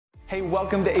Hey,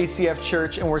 welcome to ACF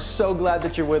Church, and we're so glad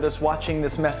that you're with us watching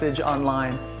this message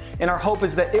online. And our hope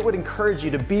is that it would encourage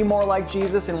you to be more like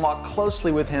Jesus and walk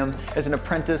closely with Him as an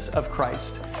apprentice of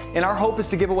Christ. And our hope is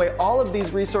to give away all of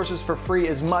these resources for free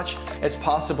as much as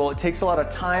possible. It takes a lot of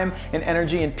time and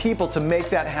energy and people to make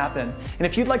that happen. And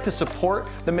if you'd like to support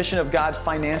the mission of God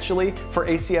financially for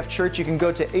ACF Church, you can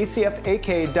go to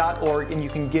acfak.org and you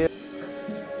can give.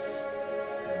 You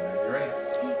ready?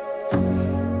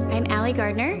 I'm Allie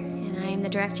Gardner, and I'm the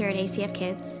director at ACF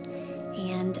Kids.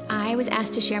 And I was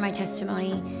asked to share my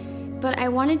testimony, but I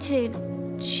wanted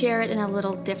to share it in a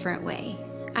little different way.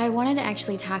 I wanted to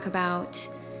actually talk about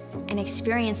an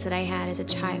experience that I had as a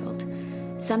child,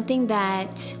 something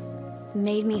that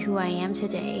made me who I am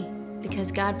today,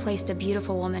 because God placed a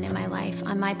beautiful woman in my life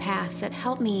on my path that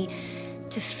helped me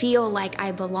to feel like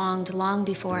I belonged long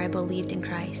before I believed in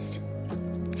Christ.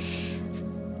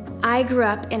 I grew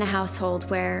up in a household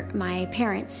where my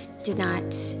parents did not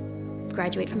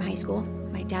graduate from high school.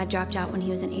 My dad dropped out when he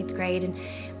was in 8th grade, and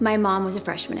my mom was a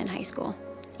freshman in high school.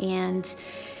 And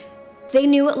they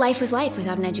knew what life was like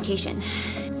without an education.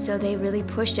 So they really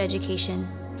pushed education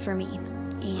for me.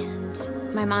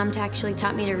 And my mom actually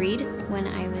taught me to read when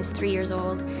I was 3 years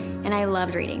old. And I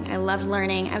loved reading. I loved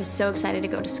learning. I was so excited to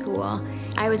go to school.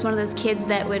 I was one of those kids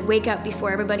that would wake up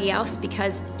before everybody else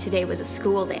because today was a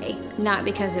school day, not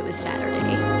because it was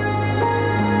Saturday.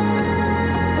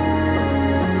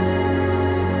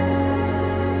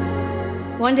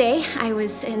 One day, I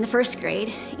was in the 1st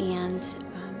grade, and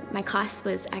my class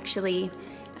was actually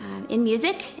in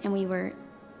music, and we were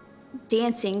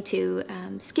dancing to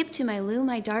Skip to My Lou,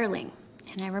 My Darling.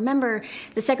 And I remember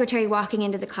the secretary walking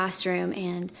into the classroom,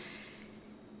 and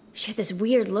she had this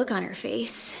weird look on her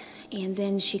face, and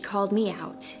then she called me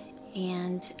out.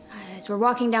 And as we're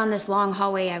walking down this long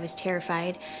hallway, I was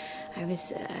terrified. I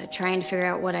was trying to figure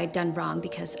out what I'd done wrong,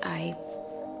 because I'm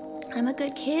a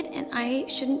good kid and I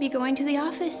shouldn't be going to the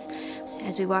office.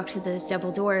 As we walked through those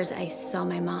double doors, I saw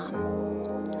my mom.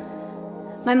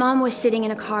 My mom was sitting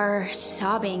in a car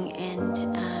sobbing, and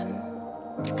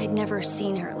I'd never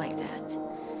seen her like that.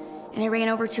 And I ran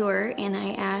over to her and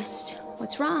I asked,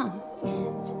 "What's wrong?"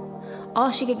 And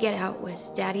all she could get out was,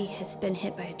 "Daddy has been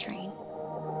hit by a train."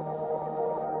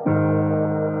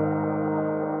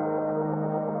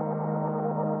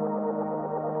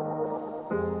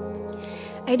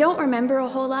 I don't remember a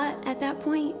whole lot at that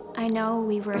point. I know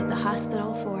we were at the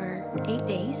hospital for 8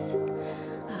 days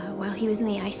while he was in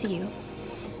the ICU.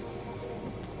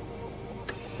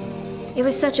 It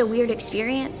was such a weird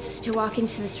experience to walk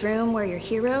into this room where your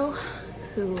hero,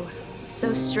 who was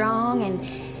so strong and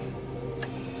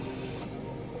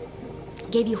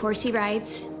gave you horsey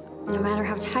rides, no matter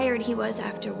how tired he was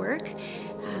after work,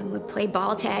 would play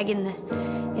ball tag in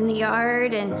the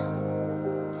yard and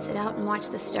sit out and watch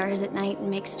the stars at night and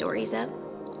make stories up.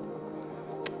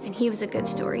 And he was a good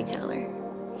storyteller.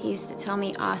 He used to tell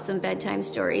me awesome bedtime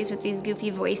stories with these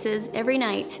goofy voices every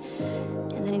night,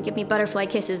 and then he'd give me butterfly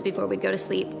kisses before we'd go to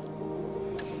sleep.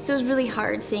 So it was really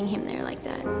hard seeing him there like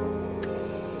that.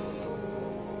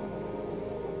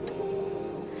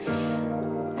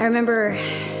 I remember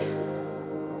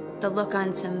the look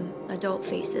on some adult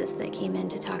faces that came in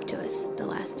to talk to us the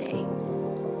last day.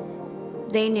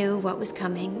 They knew what was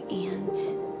coming, and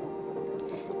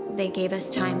they gave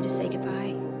us time to say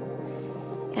goodbye.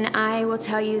 And I will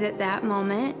tell you that that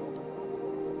moment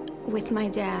with my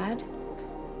dad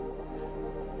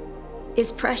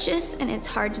is precious, and it's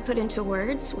hard to put into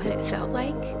words what it felt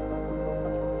like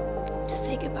to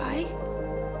say goodbye.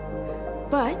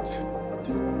 But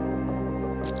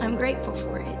I'm grateful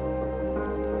for it.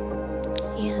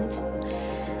 And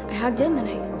I hugged him and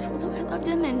I told him I loved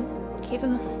him and gave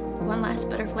him one last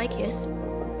butterfly kiss.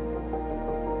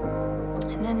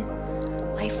 And then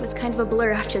life was kind of a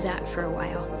blur after that for a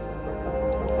while.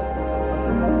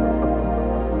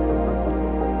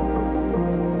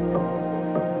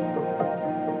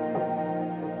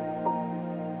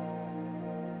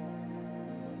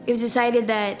 It was decided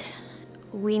that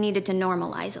we needed to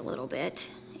normalize a little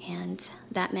bit, and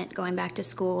that meant going back to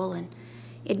school. And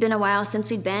it'd been a while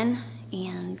since we'd been,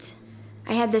 and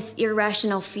I had this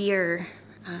irrational fear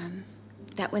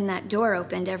that when that door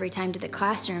opened every time to the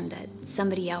classroom, that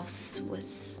somebody else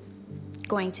was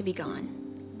going to be gone.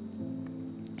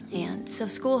 And so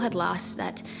school had lost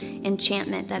that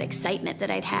enchantment, that excitement that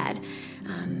I'd had.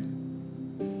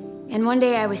 And one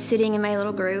day I was sitting in my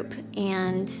little group,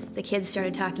 and the kids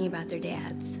started talking about their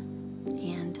dads.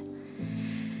 And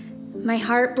my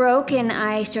heart broke, and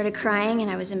I started crying, and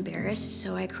I was embarrassed,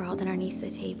 so I crawled underneath the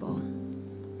table.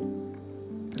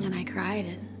 And I cried,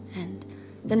 and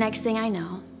the next thing I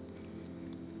know,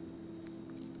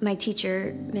 my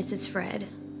teacher, Mrs. Fred,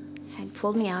 had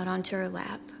pulled me out onto her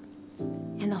lap,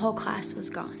 and the whole class was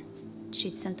gone.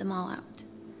 She'd sent them all out.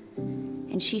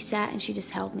 And she sat and she just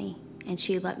held me, and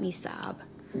she let me sob.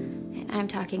 And I'm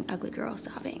talking ugly girl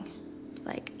sobbing.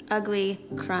 Like ugly,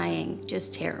 crying,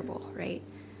 just terrible, right?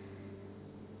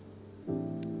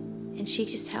 And she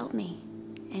just held me,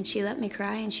 and she let me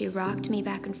cry, and she rocked me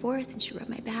back and forth, and she rubbed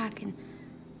my back, and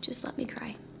just let me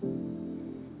cry.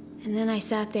 And then I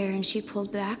sat there, and she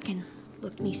pulled back and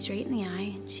looked me straight in the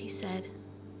eye, and she said,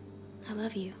 "I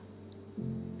love you."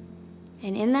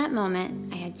 And in that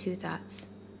moment, I had two thoughts.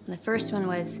 The first one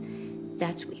was,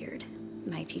 that's weird.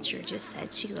 My teacher just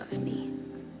said she loves me.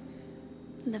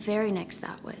 The very next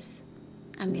thought was,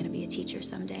 I'm gonna be a teacher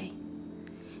someday.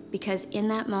 Because in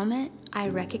that moment, I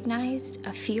recognized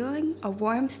a feeling, a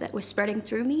warmth that was spreading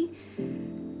through me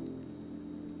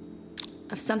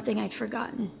of something I'd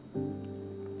forgotten,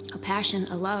 a passion,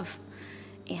 a love.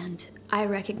 And I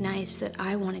recognized that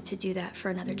I wanted to do that for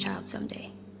another child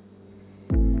someday.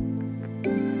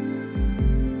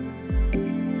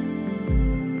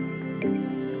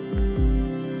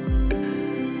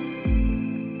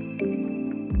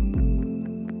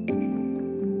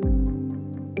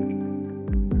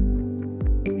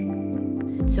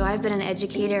 So I've been an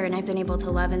educator, and I've been able to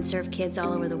love and serve kids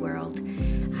all over the world.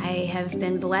 I have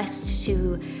been blessed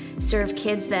to serve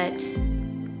kids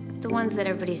the ones that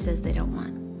everybody says they don't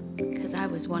want, because I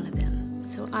was one of them,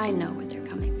 so I know where they're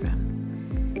coming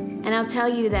from. And I'll tell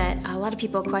you that a lot of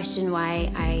people question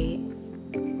why I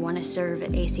want to serve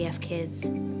at ACF Kids,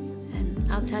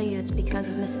 and I'll tell you it's because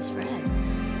of Mrs.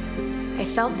 Fred. I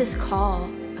felt this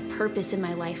call, a purpose in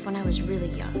my life when I was really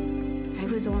young. I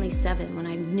was only 7 when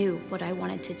I knew what I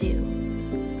wanted to do.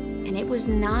 And it was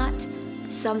not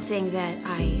something that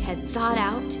I had thought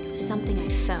out, it was something I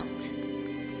felt.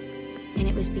 And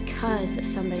it was because of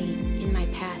somebody in my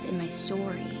path, in my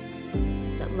story,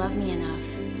 that loved me enough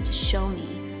to show me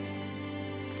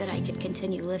that I could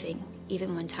continue living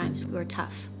even when times were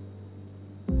tough.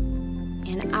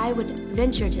 And I would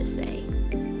venture to say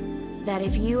that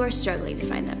if you are struggling to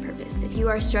find that purpose, if you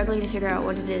are struggling to figure out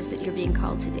what it is that you're being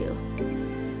called to do,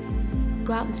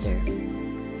 go out and serve.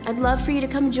 I'd love for you to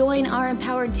come join our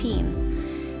empowered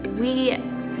team. We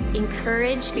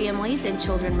encourage families and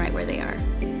children right where they are,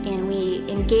 and we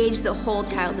engage the whole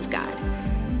child of God.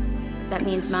 That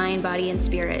means mind, body, and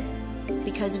spirit,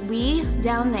 because we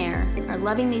down there are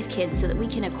loving these kids so that we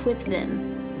can equip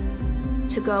them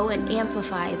to go and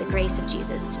amplify the grace of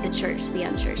Jesus to the church, the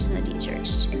unchurched, and the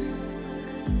dechurched.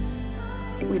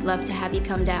 We'd love to have you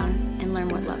come down and learn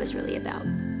what love is really about.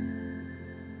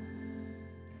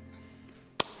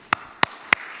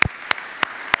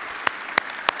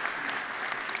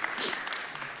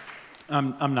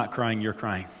 I'm not crying, you're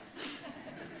crying.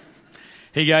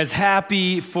 Hey guys,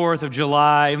 happy 4th of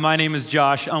July. My name is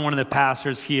Josh. I'm one of the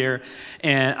pastors here,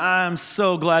 and I'm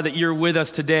so glad that you're with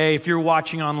us today. If you're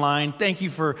watching online, thank you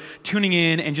for tuning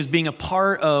in and just being a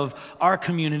part of our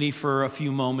community for a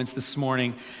few moments this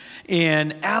morning.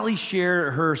 And Allie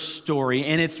shared her story,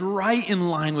 and it's right in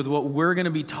line with what we're going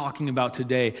to be talking about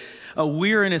today.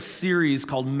 We're in a series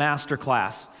called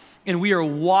Masterclass. And we are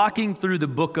walking through the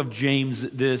book of James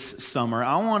this summer.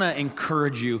 I want to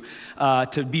encourage you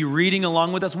to be reading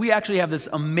along with us. We actually have this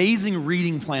amazing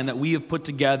reading plan that we have put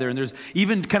together, and there's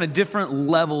even kind of different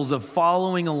levels of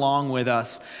following along with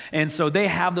us. And so they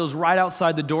have those right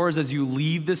outside the doors as you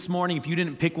leave this morning, if you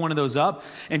didn't pick one of those up.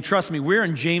 And trust me, we're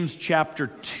in James chapter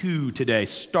 2 today,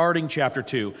 starting chapter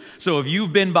 2. So if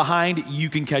you've been behind, you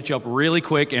can catch up really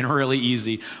quick and really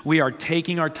easy. We are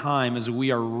taking our time as we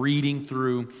are reading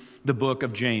through the book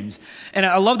of James. And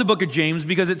I love the book of James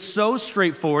because it's so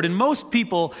straightforward. And most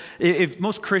people, if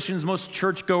most Christians, most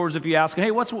churchgoers, if you ask,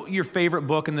 hey, what's your favorite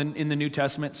book in the New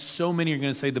Testament? So many are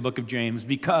going to say the book of James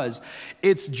because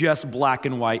it's just black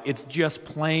and white. It's just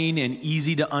plain and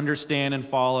easy to understand and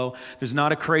follow. There's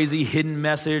not a crazy hidden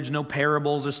message, no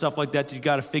parables or stuff like that you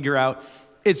got to figure out.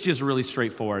 It's just really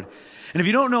straightforward. And if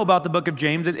you don't know about the book of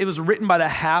James, it was written by the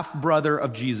half-brother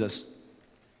of Jesus.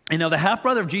 And now the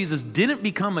half-brother of Jesus didn't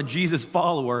become a Jesus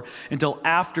follower until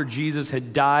after Jesus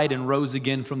had died and rose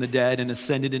again from the dead and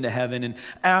ascended into heaven. And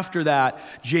after that,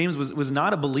 James was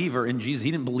not a believer in Jesus.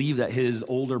 He didn't believe that his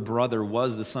older brother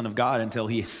was the Son of God until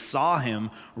he saw him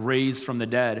raised from the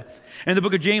dead. And the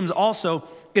book of James also,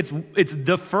 it's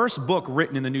the first book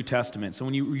written in the New Testament. So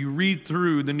when you read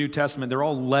through the New Testament, they're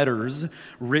all letters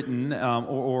written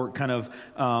or kind of...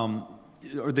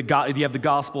 or you have the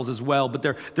Gospels as well, but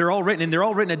they're all written, and they're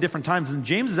all written at different times. And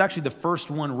James is actually the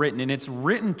first one written, and it's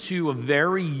written to a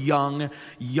very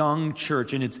young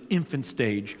church in its infant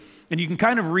stage. And you can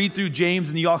kind of read through James,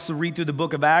 and you also read through the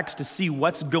book of Acts to see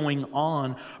what's going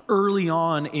on early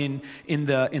on in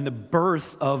the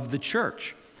birth of the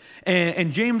church.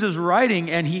 And James is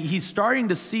writing, and he's starting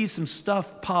to see some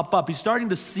stuff pop up. He's starting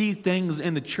to see things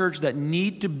in the church that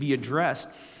need to be addressed.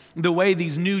 The way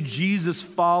these new Jesus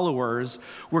followers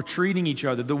were treating each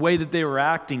other, the way that they were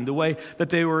acting, the way that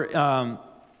they were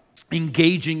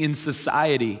engaging in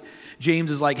society.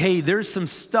 James is like, hey, there's some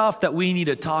stuff that we need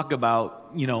to talk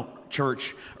about,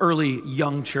 church, early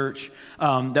young church,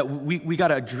 that we got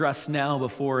to address now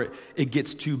before it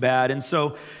gets too bad. And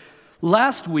so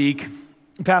last week,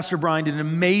 Pastor Brian did an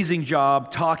amazing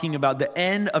job talking about the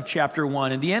end of chapter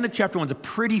 1. And the end of chapter 1 is a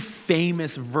pretty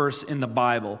famous verse in the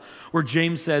Bible where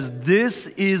James says, this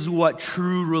is what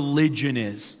true religion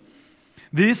is.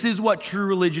 This is what true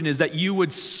religion is, that you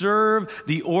would serve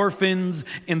the orphans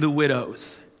and the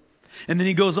widows. And then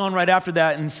he goes on right after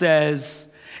that and says,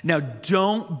 now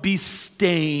don't be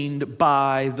stained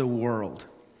by the world.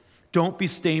 Don't be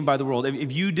stained by the world.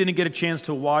 If you didn't get a chance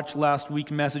to watch last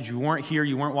week's message, you weren't here,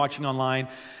 you weren't watching online,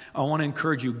 I want to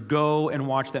encourage you, go and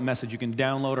watch that message. You can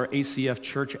download our ACF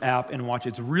Church app and watch it.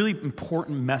 It's a really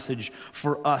important message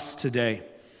for us today.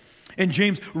 And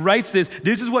James writes this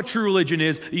is what true religion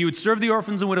is, that you would serve the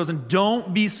orphans and widows and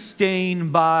don't be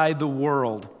stained by the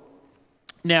world.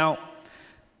 Now,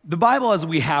 the Bible as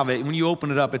we have it, when you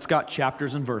open it up, it's got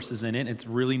chapters and verses in it. It's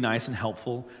really nice and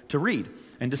helpful to read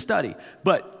and to study.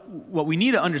 But what we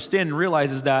need to understand and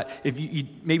realize is that if you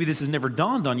maybe this has never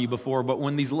dawned on you before, but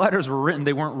when these letters were written,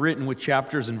 they weren't written with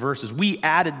chapters and verses. We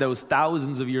added those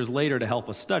thousands of years later to help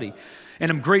us study. And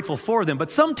I'm grateful for them.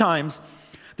 But sometimes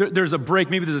there's a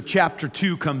break. Maybe there's a chapter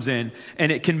 2 comes in,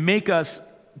 and it can make us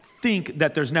think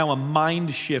that there's now a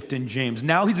mind shift in James.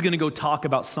 Now he's going to go talk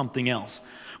about something else.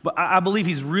 But I believe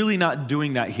he's really not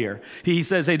doing that here. He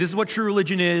says, hey, this is what true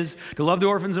religion is, to love the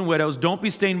orphans and widows, don't be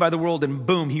stained by the world, and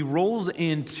boom, he rolls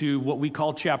into what we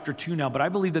call chapter 2 now. But I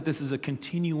believe that this is a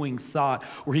continuing thought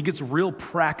where he gets real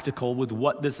practical with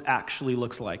what this actually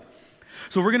looks like.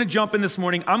 So we're going to jump in this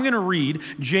morning. I'm going to read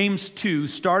James 2,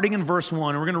 starting in verse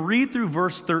 1, and we're going to read through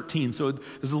verse 13. So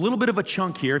there's a little bit of a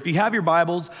chunk here. If you have your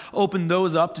Bibles, open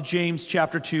those up to James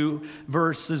chapter 2,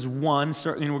 verses 1,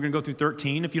 and we're going to go through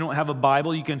 13. If you don't have a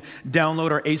Bible, you can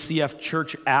download our ACF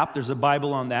Church app. There's a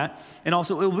Bible on that. And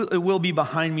also, it will be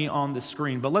behind me on the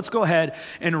screen. But let's go ahead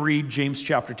and read James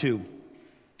chapter 2.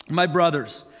 My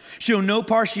brothers, show no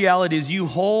partiality as you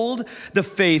hold the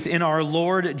faith in our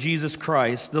Lord Jesus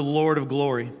Christ, the Lord of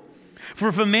glory. For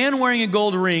if a man wearing a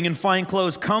gold ring and fine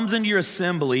clothes comes into your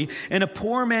assembly, and a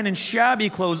poor man in shabby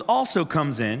clothes also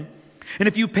comes in, and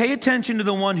if you pay attention to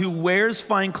the one who wears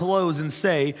fine clothes and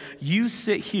say, you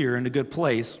sit here in a good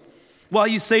place, while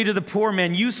you say to the poor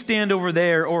man, you stand over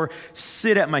there or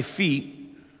sit at my feet,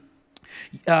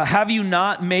 have you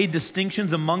not made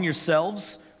distinctions among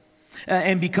yourselves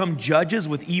and become judges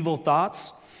with evil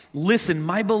thoughts? Listen,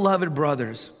 my beloved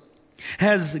brothers,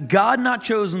 has God not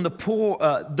chosen the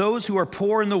poor, those who are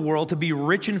poor in the world to be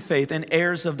rich in faith and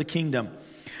heirs of the kingdom,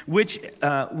 which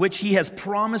he has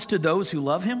promised to those who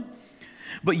love him?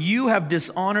 But you have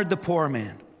dishonored the poor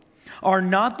man. Are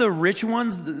not the rich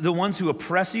ones the ones who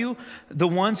oppress you, the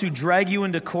ones who drag you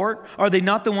into court? Are they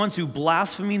not the ones who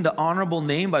blaspheme the honorable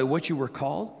name by which you were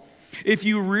called? If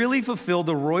you really fulfill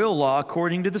the royal law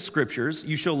according to the scriptures,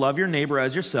 you shall love your neighbor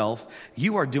as yourself,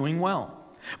 you are doing well.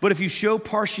 But if you show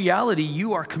partiality,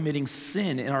 you are committing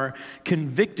sin and are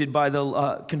convicted by the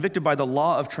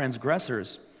law of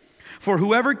transgressors. For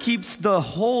whoever keeps the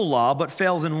whole law but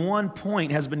fails in one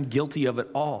point has been guilty of it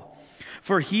all.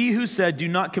 For he who said, do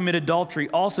not commit adultery,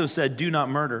 also said, do not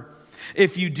murder.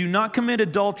 If you do not commit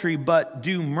adultery but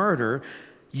do murder,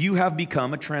 you have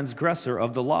become a transgressor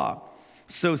of the law.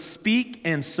 So speak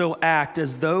and so act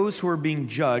as those who are being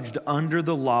judged under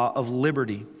the law of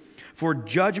liberty. For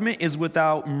judgment is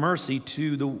without mercy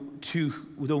to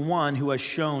the one who has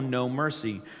shown no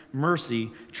mercy.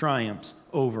 Mercy triumphs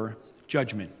over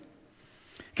judgment.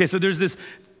 Okay, so there's this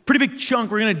pretty big chunk.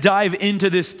 We're going to dive into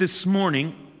this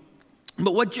morning.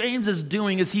 But what James is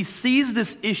doing is he sees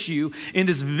this issue in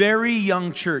this very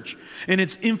young church in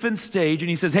its infant stage, and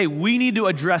he says, hey, we need to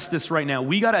address this right now.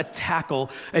 We got to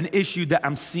tackle an issue that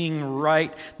I'm seeing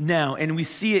right now. And we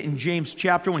see it in James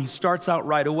chapter 1. He starts out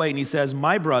right away, and he says,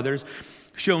 my brothers,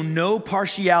 show no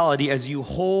partiality as you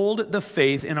hold the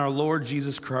faith in our Lord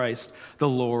Jesus Christ, the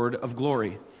Lord of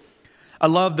glory. I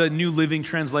love the New Living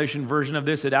Translation version of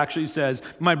this. It actually says,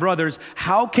 my brothers,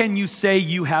 how can you say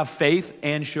you have faith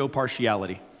and show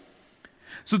partiality?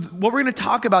 So what we're going to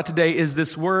talk about today is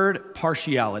this word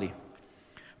partiality.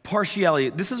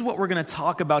 Partiality. This is what we're going to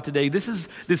talk about today. This is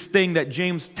this thing that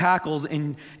James tackles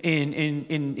in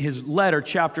his letter,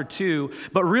 chapter 2.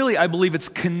 But really, I believe it's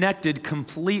connected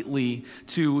completely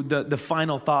to the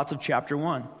final thoughts of chapter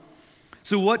 1.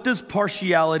 So what does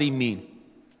partiality mean?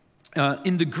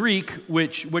 In the Greek,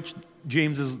 which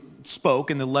James spoke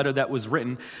in the letter that was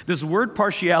written, this word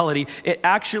partiality, it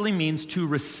actually means to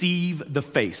receive the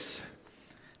face.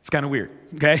 It's kind of weird,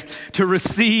 okay? To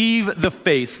receive the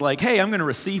face, like, hey, I'm going to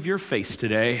receive your face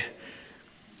today.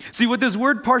 See, what this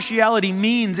word partiality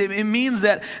means, it means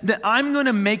that I'm going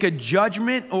to make a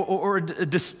judgment or a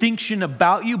distinction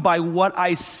about you by what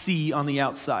I see on the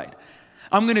outside.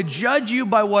 I'm going to judge you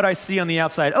by what I see on the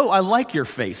outside. Oh, I like your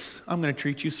face. I'm going to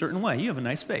treat you a certain way. You have a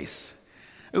nice face.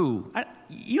 Ooh,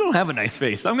 you don't have a nice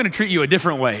face. I'm going to treat you a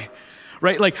different way,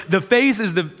 right? Like the face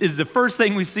is the first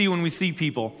thing we see when we see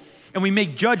people. And we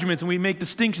make judgments and we make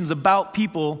distinctions about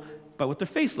people by what their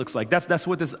face looks like. That's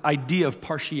what this idea of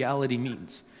partiality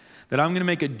means. That I'm going to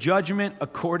make a judgment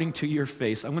according to your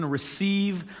face. I'm going to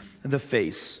receive the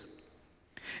face.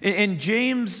 And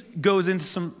James goes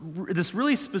into this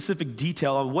really specific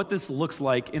detail of what this looks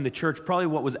like in the church, probably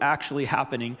what was actually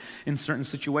happening in certain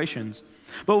situations.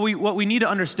 But what we need to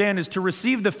understand is to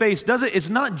receive the face, it's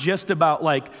not just about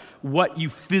like what you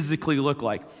physically look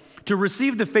like. To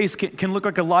receive the face can look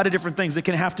like a lot of different things. It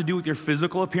can have to do with your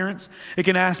physical appearance. It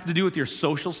can have to do with your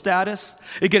social status.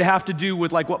 It could have to do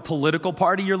with like what political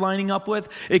party you're lining up with.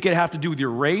 It could have to do with your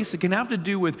race. It can have to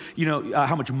do with,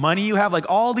 how much money you have. Like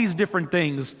all these different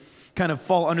things kind of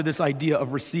fall under this idea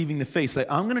of receiving the face.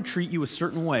 That I'm going to treat you a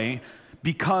certain way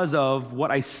because of what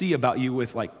I see about you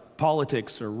with like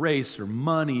politics or race or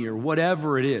money or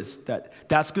whatever it is.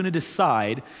 That's going to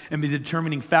decide and be the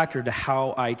determining factor to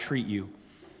how I treat you.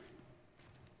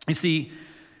 You see,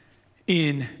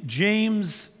 in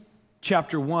James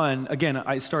chapter 1, again,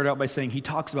 I started out by saying he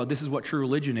talks about this is what true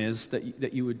religion is,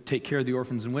 that you would take care of the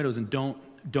orphans and widows and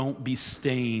don't be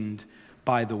stained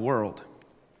by the world.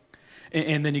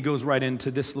 And then he goes right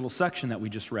into this little section that we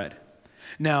just read.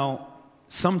 Now,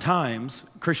 sometimes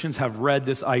Christians have read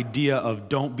this idea of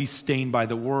don't be stained by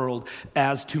the world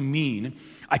as to mean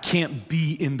I can't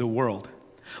be in the world.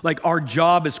 Like our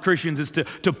job as Christians is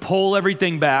to pull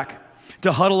everything back,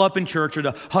 to huddle up in church or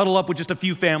to huddle up with just a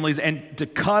few families and to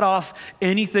cut off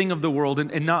anything of the world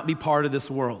and not be part of this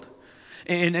world.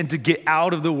 And to get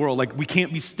out of the world. Like we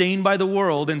can't be stained by the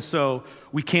world and so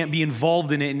we can't be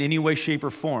involved in it in any way, shape,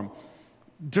 or form.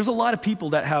 There's a lot of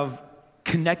people that have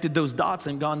connected those dots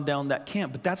and gone down that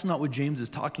camp, but that's not what James is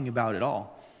talking about at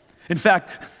all. In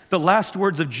fact, the last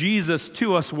words of Jesus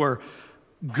to us were,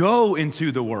 go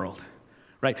into the world.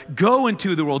 Right? Go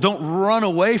into the world. Don't run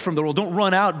away from the world. Don't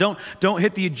run out. Don't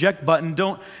hit the eject button.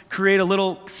 Don't create a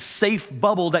little safe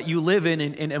bubble that you live in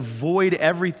and avoid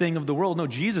everything of the world. No,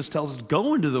 Jesus tells us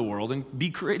go into the world and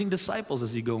be creating disciples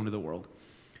as you go into the world.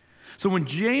 So when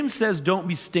James says don't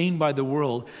be stained by the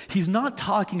world, he's not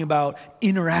talking about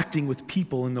interacting with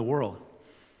people in the world.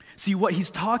 See, what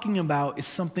he's talking about is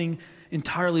something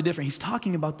entirely different. He's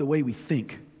talking about the way we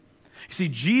think. You see,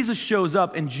 Jesus shows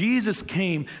up and Jesus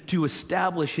came to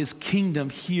establish his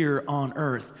kingdom here on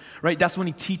earth, right? That's when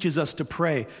he teaches us to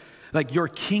pray, like your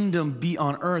kingdom be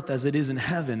on earth as it is in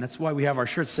heaven. That's why we have our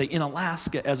shirts say in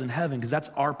Alaska as in heaven, because that's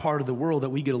our part of the world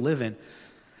that we get to live in.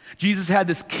 Jesus had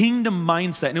this kingdom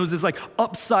mindset, and it was this like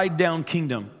upside down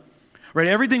kingdom, right?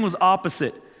 Everything was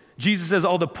opposite. Jesus says,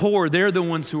 the poor, they're the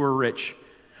ones who are rich.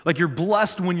 Like you're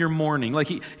blessed when you're mourning. Like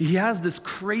he has this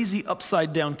crazy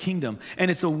upside down kingdom,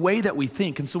 and it's a way that we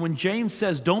think. And so when James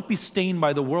says don't be stained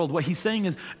by the world, what he's saying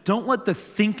is don't let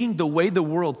the way the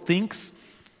world thinks,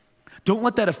 don't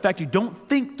let that affect you. Don't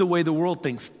think the way the world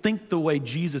thinks. Think the way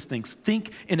Jesus thinks.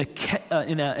 Think in a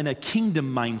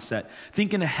kingdom mindset.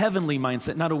 Think in a heavenly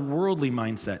mindset, not a worldly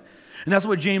mindset. And that's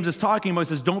what James is talking about. He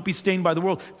says don't be stained by the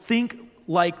world. Think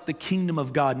like the kingdom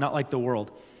of God, not like the world.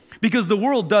 Because the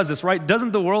world does this, right?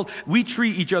 Doesn't the world? We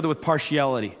treat each other with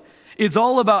partiality. It's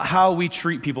all about how we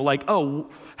treat people. Like,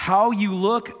 how you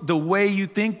look, the way you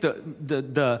think,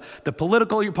 the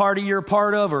political party you're a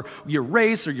part of, or your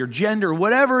race, or your gender,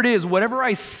 whatever it is, whatever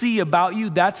I see about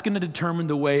you, that's going to determine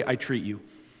the way I treat you.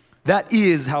 That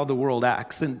is how the world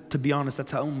acts. And to be honest,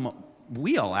 that's how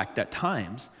we all act at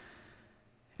times.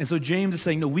 And so James is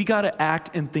saying, no, we got to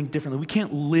act and think differently. We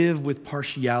can't live with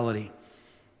partiality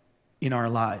in our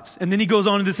lives. And then he goes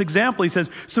on to this example. He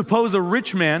says, suppose a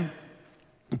rich man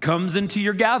comes into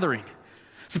your gathering.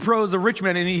 Suppose a rich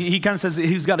man, and he kind of says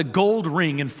he's got a gold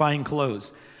ring and fine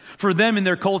clothes. For them in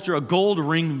their culture, a gold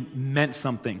ring meant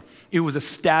something. It was a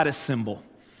status symbol.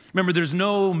 Remember, there's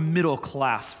no middle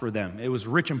class for them. It was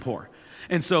rich and poor.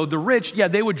 And so the rich, yeah,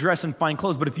 they would dress in fine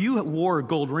clothes, but if you wore a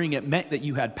gold ring, it meant that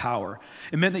you had power.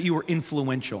 It meant that you were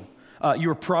influential. You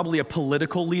were probably a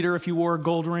political leader if you wore a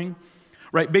gold ring,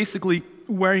 right? Basically,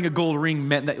 wearing a gold ring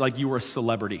meant that like you were a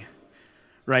celebrity,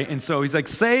 right? And so he's like,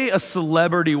 say a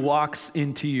celebrity walks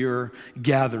into your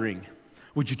gathering.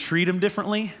 Would you treat him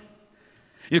differently?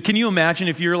 You know, can you imagine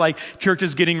if you're like, church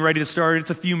is getting ready to start, it's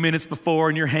a few minutes before,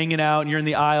 and you're hanging out, and you're in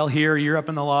the aisle here, you're up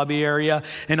in the lobby area,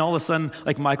 and all of a sudden,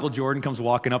 like Michael Jordan comes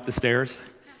walking up the stairs?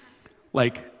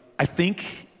 Like, I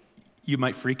think you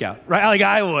might freak out, right? Like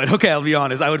I would. Okay, I'll be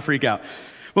honest, I would freak out.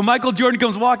 When Michael Jordan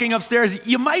comes walking upstairs,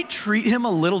 you might treat him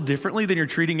a little differently than you're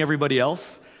treating everybody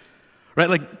else, right?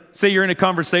 Like, say you're in a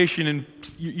conversation, and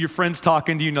your friend's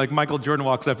talking to you, and like Michael Jordan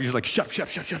walks up, and you're just like,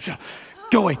 shut.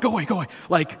 Go away.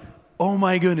 Like, oh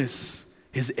my goodness,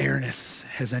 his airness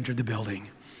has entered the building,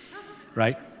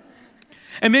 right?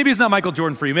 And maybe it's not Michael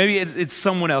Jordan for you. Maybe it's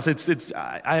someone else.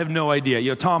 I have no idea.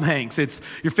 You know, Tom Hanks. It's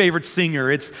your favorite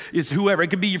singer. It's whoever. It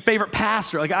could be your favorite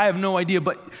pastor. Like, I have no idea.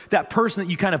 But that person that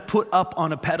you kind of put up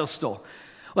on a pedestal,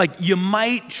 like you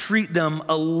might treat them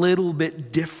a little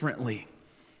bit differently,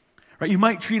 right? You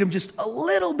might treat them just a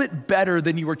little bit better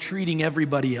than you were treating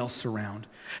everybody else around.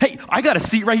 Hey, I got a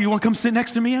seat right here. You want to come sit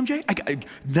next to me, MJ? I got a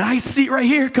nice seat right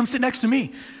here. Come sit next to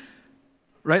me.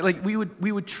 Right? Like we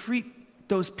would treat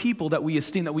those people that we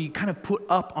esteem, that we kind of put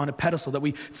up on a pedestal, that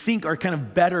we think are kind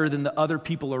of better than the other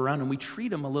people around, and we treat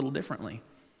them a little differently.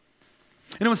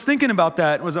 And I was thinking about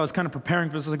that as I was kind of preparing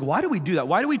for this. I was like, why do we do that?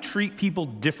 Why do we treat people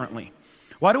differently?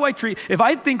 Why do I treat, if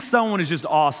I think someone is just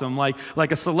awesome, like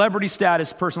a celebrity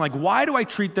status person, like why would I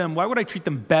treat them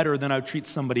better than I would treat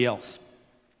somebody else?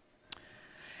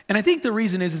 And I think the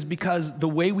reason is because the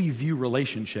way we view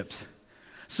relationships.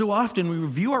 So often we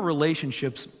view our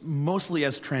relationships mostly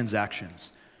as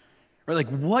transactions. Right? Like,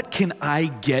 what can I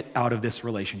get out of this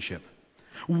relationship?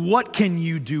 What can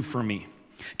you do for me?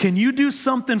 Can you do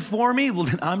something for me? Well,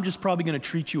 then I'm just probably going to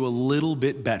treat you a little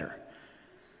bit better.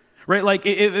 Right? Like,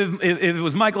 if it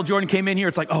was Michael Jordan came in here,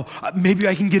 it's like, oh, maybe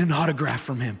I can get an autograph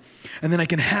from him. And then I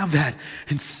can have that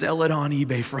and sell it on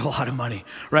eBay for a lot of money,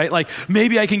 right? Like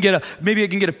maybe I can get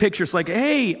a picture. It's like,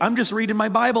 hey, I'm just reading my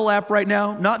Bible app right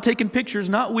now, not taking pictures,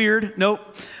 not weird, nope.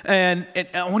 And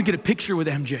I want to get a picture with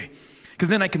MJ, because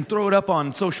then I can throw it up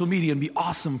on social media and be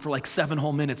awesome for like 7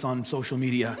 whole minutes on social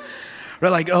media.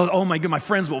 Right? Like, oh my God, my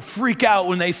friends will freak out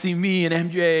when they see me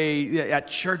and MJ at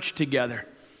church together.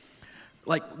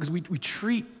 Like, because we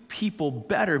treat people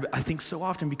better, I think so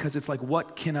often because it's like,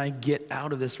 what can I get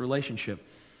out of this relationship?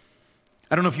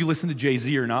 I don't know if you listen to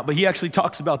Jay-Z or not, but he actually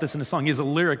talks about this in a song. He has a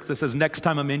lyric that says, next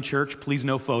time I'm in church, please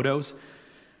no photos.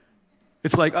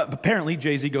 It's like, apparently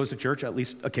Jay-Z goes to church at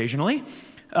least occasionally,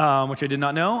 which I did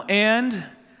not know, and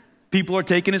people are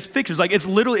taking his pictures. Like, it's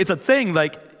a thing,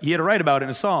 like, he had to write about it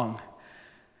in a song.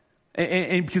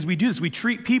 And because we do this, we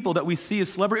treat people that we see as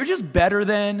celebrities, or just better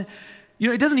than, you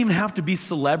know, it doesn't even have to be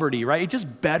celebrity, right? It's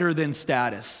just better than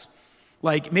status.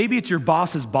 Like maybe it's your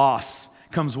boss's boss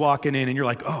comes walking in and you're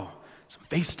like, oh, some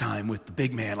FaceTime with the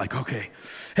big man. Like, okay,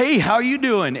 hey, how are you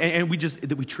doing? And we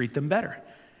treat them better.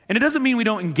 And it doesn't mean we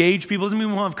don't engage people. It doesn't mean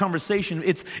we won't have conversation.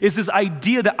 It's this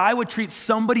idea that I would treat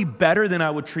somebody better than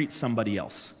I would treat somebody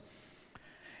else.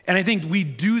 And I think we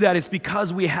do that is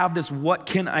because we have this what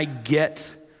can I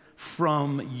get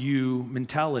from you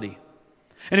mentality.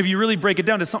 And if you really break it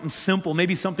down to something simple,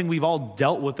 maybe something we've all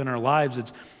dealt with in our lives,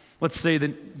 it's, let's say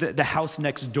the house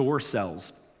next door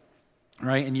sells,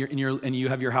 right? And you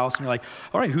have your house and you're like,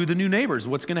 all right, who are the new neighbors?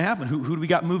 What's going to happen? Who do we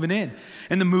got moving in?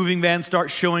 And the moving vans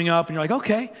start showing up and you're like,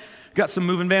 okay, got some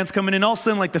moving vans coming in. All of a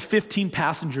sudden, like the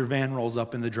 15-passenger van rolls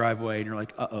up in the driveway and you're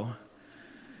like, uh-oh.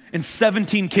 And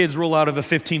 17 kids roll out of a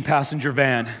 15-passenger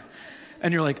van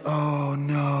and you're like, oh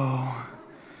no.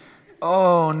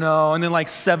 Oh no, and then like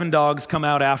 7 dogs come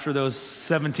out after those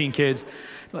 17 kids.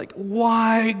 You're like,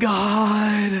 why,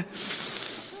 God?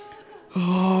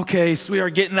 Okay, so we are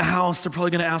getting the house. They're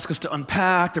probably gonna ask us to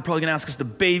unpack. They're probably gonna ask us to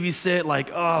babysit. Like,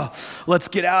 oh, let's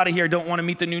get out of here. Don't wanna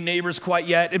meet the new neighbors quite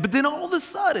yet. But then all of a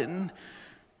sudden,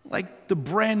 like the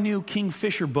brand new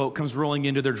Kingfisher boat comes rolling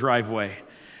into their driveway.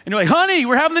 And you're like, honey,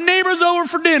 we're having the neighbors over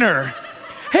for dinner.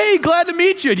 Hey, glad to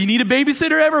meet you. Do you need a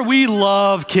babysitter ever? We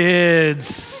love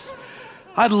kids.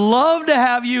 I'd love to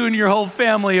have you and your whole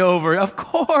family over. Of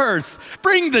course.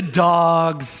 Bring the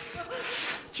dogs.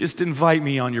 Just invite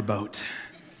me on your boat.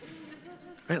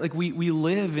 Right? Like we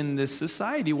live in this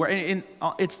society where, and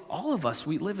it's all of us,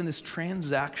 we live in this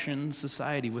transaction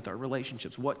society with our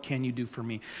relationships. What can you do for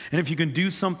me? And if you can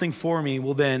do something for me,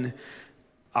 well then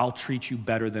I'll treat you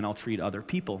better than I'll treat other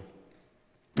people.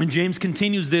 And James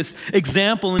continues this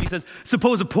example and he says,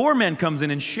 suppose a poor man comes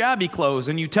in shabby clothes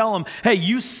and you tell him, hey,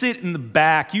 you sit in the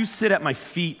back, you sit at my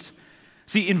feet.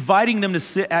 See, inviting them to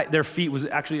sit at their feet was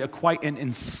actually quite an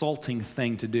insulting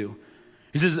thing to do.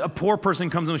 He says, a poor person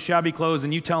comes in with shabby clothes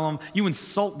and you tell them, you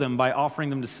insult them by offering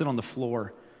them to sit on the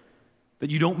floor. That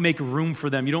you don't make room for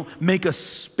them. You don't make a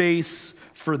space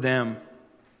for them.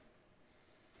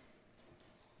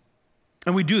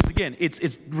 And we do this again.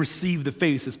 It's receive the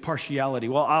face, it's partiality.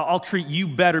 Well, I'll treat you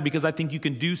better because I think you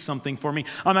can do something for me.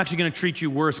 I'm actually going to treat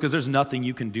you worse because there's nothing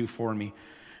you can do for me.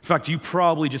 In fact, you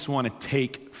probably just want to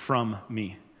take from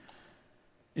me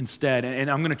instead. And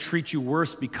I'm going to treat you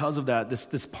worse because of that,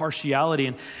 this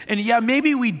partiality. And yeah,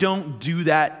 maybe we don't do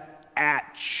that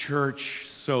at church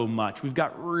so much. We've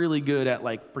got really good at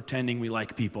like pretending we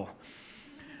like people,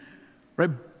 right?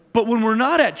 But when we're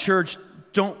not at church,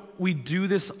 don't we do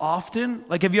this often?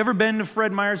 Like, have you ever been to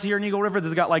Fred Meyer's here in Eagle River?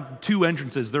 They've got like 2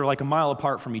 entrances. They're like a mile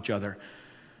apart from each other,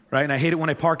 right? And I hate it when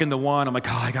I park in the one. I'm like,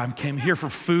 oh, I came here for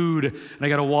food, and I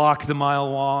got to walk the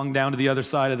mile long down to the other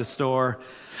side of the store.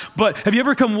 But have you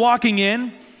ever come walking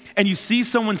in and you see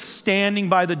someone standing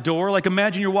by the door? Like,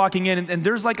 imagine you're walking in and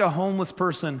there's like a homeless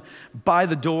person by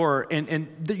the door, and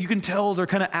you can tell they're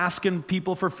kind of asking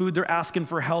people for food. They're asking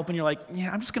for help, and you're like,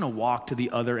 yeah, I'm just going to walk to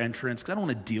the other entrance because I don't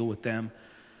want to deal with them.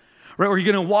 Right? Or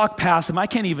you're going to walk past them. I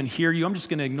can't even hear you. I'm just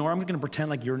going to ignore. I'm going to pretend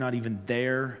like you're not even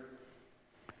there.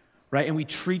 Right? And we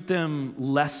treat them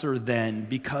lesser than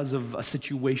because of a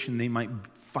situation they might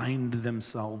find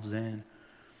themselves in.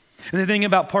 And the thing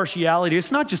about partiality,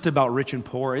 it's not just about rich and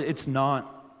poor. It's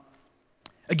not.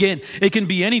 Again, it can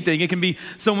be anything. It can be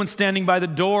someone standing by the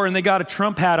door and they got a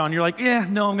Trump hat on. You're like, yeah,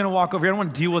 no, I'm going to walk over here. I don't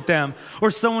want to deal with them.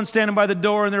 Or someone standing by the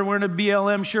door and they're wearing a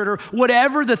BLM shirt, or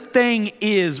whatever the thing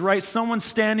is, right? Someone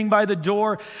standing by the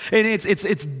door, and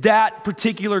it's that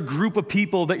particular group of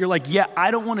people that you're like, yeah,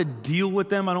 I don't want to deal with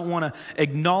them. I don't want to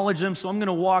acknowledge them. So I'm going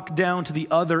to walk down to the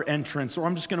other entrance, or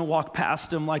I'm just going to walk past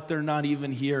them like they're not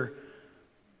even here.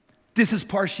 This is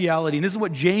partiality, and this is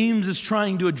what James is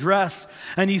trying to address.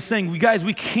 And he's saying, guys,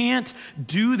 we can't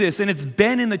do this. And it's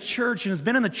been in the church, and it's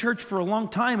been in the church for a long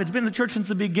time. It's been in the church since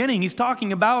the beginning. He's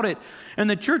talking about it. And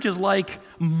the church is like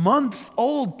months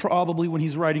old probably when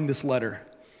he's writing this letter.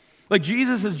 Like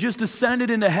Jesus has just ascended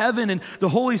into heaven, and the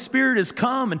Holy Spirit has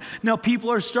come, and now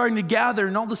people are starting to gather,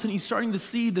 and all of a sudden he's starting to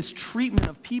see this treatment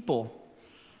of people.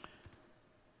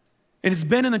 And it's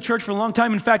been in the church for a long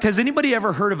time. In fact, has anybody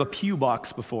ever heard of a pew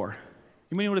box before?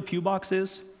 Anybody know what a pew box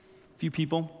is? A few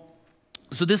people.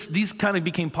 So these kind of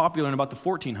became popular in about the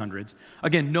 1400s.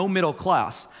 Again, no middle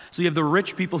class. So you have the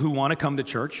rich people who want to come to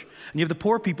church, and you have the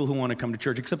poor people who want to come to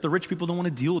church, except the rich people don't want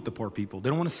to deal with the poor people. They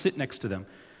don't want to sit next to them.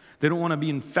 They don't want to be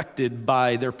infected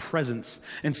by their presence.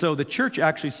 And so the church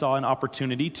actually saw an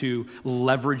opportunity to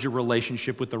leverage a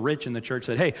relationship with the rich, and the church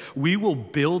said, hey, we will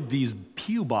build these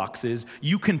pew boxes.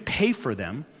 You can pay for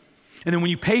them. And then when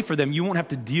you pay for them, you won't have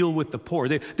to deal with the poor.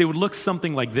 They would look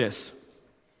something like this.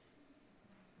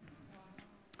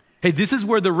 Hey, this is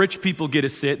where the rich people get to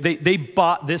sit. They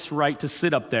bought this right to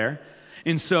sit up there.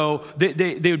 And so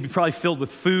they would be probably filled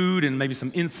with food and maybe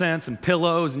some incense and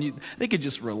pillows. And they could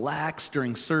just relax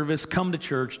during service, come to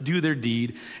church, do their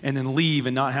deed, and then leave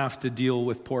and not have to deal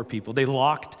with poor people. They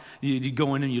locked. You'd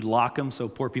go in and you'd lock them so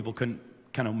poor people couldn't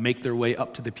kind of make their way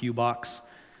up to the pew box.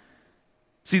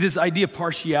 See, this idea of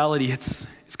partiality, it's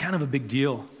kind of a big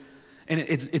deal. And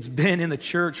it's been in the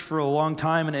church for a long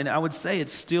time, and I would say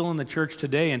it's still in the church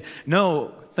today. And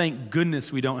no, thank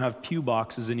goodness we don't have pew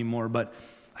boxes anymore, but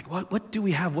like what do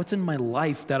we have? What's in my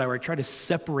life that I try to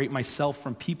separate myself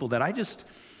from people that I just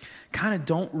kind of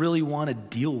don't really want to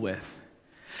deal with?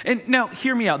 And now,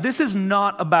 hear me out. This is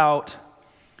not about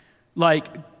I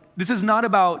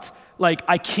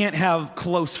can't have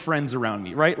close friends around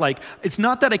me, right? Like, it's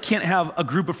not that I can't have a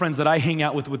group of friends that I hang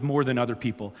out with more than other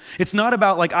people. It's not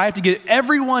about like I have to get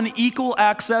everyone equal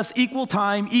access, equal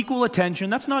time, equal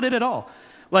attention. That's not it at all.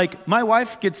 Like, my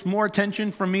wife gets more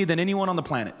attention from me than anyone on the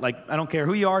planet. Like, I don't care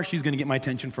who you are, she's going to get my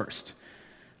attention first.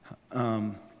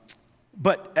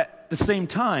 But at the same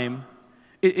time,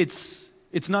 it's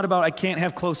not about I can't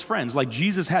have close friends. Like,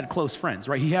 Jesus had close friends,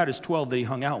 right? He had his 12 that he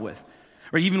hung out with.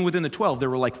 Or even within the 12, there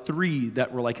were like 3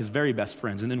 that were like his very best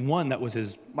friends, and then 1 that was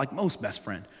his like most best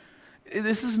friend.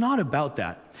 This is not about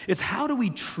that. It's how do we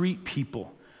treat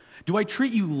people? Do I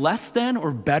treat you less than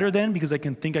or better than because I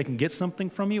can think I can get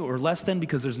something from you, or less than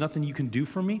because there's nothing you can do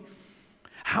for me?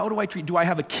 How do I treat? Do I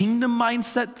have a kingdom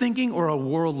mindset thinking or a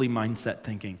worldly mindset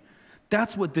thinking?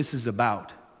 That's what this is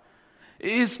about.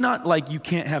 It's not like you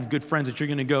can't have good friends that you're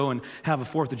going to go and have a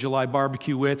 4th of July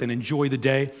barbecue with and enjoy the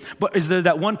day. But is there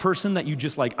that one person that you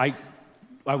just like,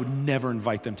 never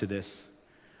invite them to this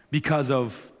because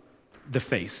of the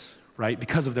face, right?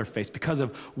 Because of their face, because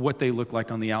of what they look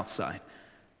like on the outside,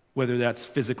 whether that's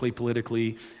physically,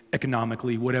 politically,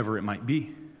 economically, whatever it might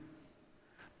be.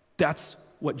 That's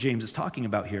what James is talking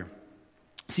about here.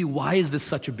 See, why is this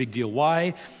such a big deal?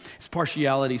 Why is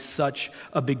partiality such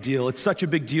a big deal? It's such a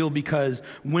big deal because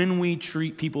when we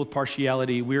treat people with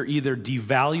partiality, we're either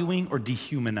devaluing or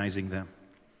dehumanizing them.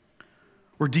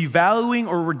 We're devaluing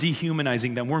or we're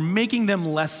dehumanizing them. We're making them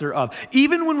lesser of.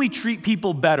 Even when we treat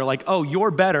people better, like, oh,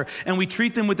 you're better, and we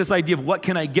treat them with this idea of what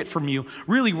can I get from you,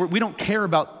 really, we don't care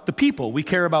about the people. We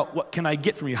care about what can I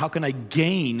get from you? How can I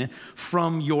gain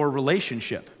from your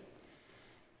relationship?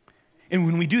 And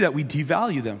when we do that, we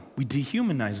devalue them. We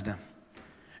dehumanize them.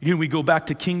 Again, we go back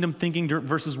to kingdom thinking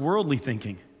versus worldly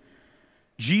thinking.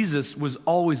 Jesus was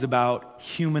always about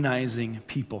humanizing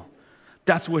people.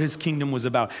 That's what his kingdom was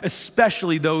about,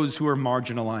 especially those who are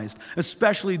marginalized,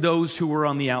 especially those who were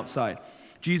on the outside.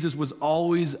 Jesus was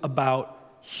always about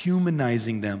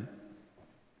humanizing them.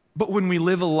 But when we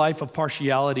live a life of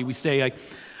partiality, we say like,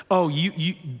 oh,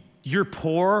 you're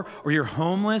poor or you're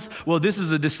homeless. Well, this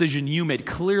is a decision you made.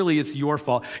 Clearly, it's your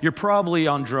fault. You're probably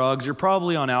on drugs. You're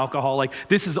probably on alcohol. Like,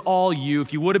 this is all you.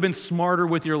 If you would have been smarter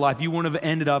with your life, you wouldn't have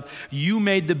ended up. You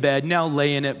made the bed. Now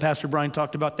lay in it. Pastor Brian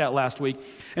talked about that last week.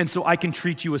 And so I can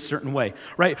treat you a certain way,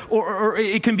 right? Or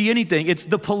it can be anything. It's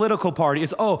the political party.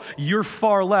 It's, oh, you're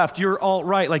far left. You're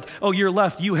alt-right. Like, oh, you're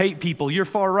left. You hate people. You're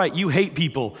far right. You hate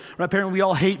people. Right? Apparently, we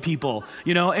all hate people,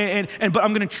 you know, but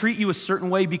I'm going to treat you a certain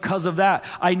way because of that.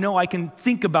 I know I can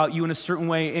think about you in a certain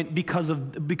way because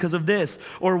of this,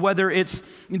 or whether it's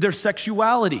their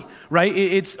sexuality, right?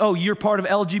 It's, oh, you're part of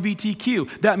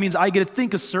LGBTQ. That means I get to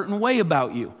think a certain way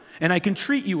about you, and I can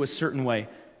treat you a certain way.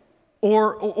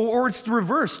 Or it's the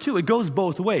reverse too. It goes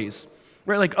both ways,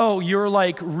 right? Like, oh, you're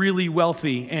like really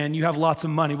wealthy and you have lots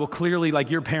of money. Well, clearly like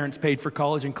your parents paid for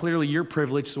college and clearly you're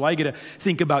privileged, so I get to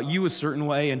think about you a certain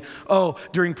way. And oh,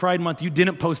 during Pride Month, you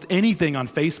didn't post anything on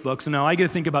Facebook, so now I get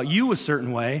to think about you a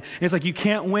certain way. And it's like you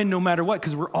can't win no matter what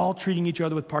because we're all treating each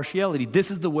other with partiality.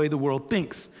 This is the way the world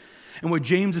thinks. And what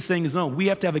James is saying is, no, we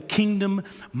have to have a kingdom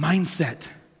mindset.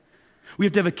 We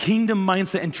have to have a kingdom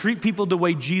mindset and treat people the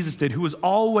way Jesus did, who was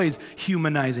always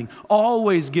humanizing,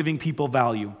 always giving people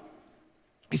value.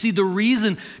 You see, the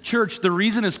reason, church, the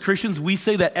reason as Christians we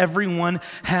say that everyone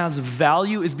has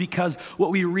value is because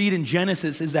what we read in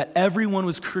Genesis is that everyone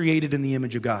was created in the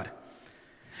image of God.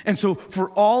 And so for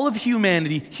all of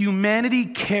humanity, humanity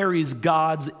carries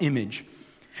God's image.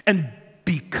 And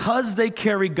because they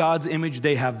carry God's image,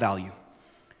 they have value.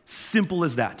 Simple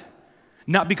as that.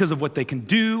 Not because of what they can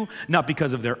do, not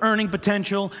because of their earning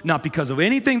potential, not because of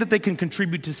anything that they can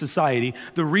contribute to society.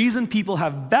 The reason people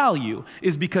have value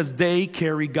is because they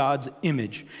carry God's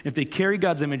image. If they carry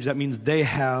God's image, that means they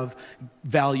have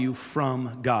value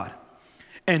from God.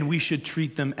 And we should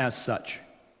treat them as such.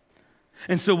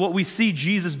 And so what we see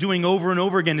Jesus doing over and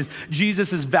over again is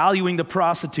Jesus is valuing the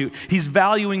prostitute. He's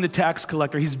valuing the tax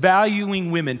collector. He's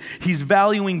valuing women. He's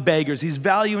valuing beggars. He's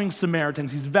valuing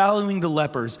Samaritans. He's valuing the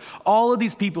lepers. All of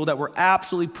these people that were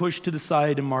absolutely pushed to the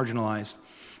side and marginalized.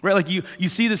 Right? Like you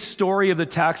see the story of the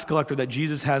tax collector that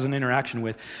Jesus has an interaction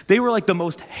with. They were like the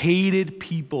most hated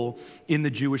people in the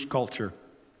Jewish culture.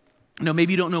 No,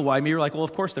 maybe you don't know why. Maybe you're like, well,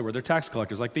 of course they were. They're tax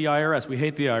collectors, like the IRS. We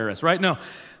hate the IRS, right? No.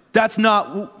 That's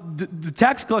not, the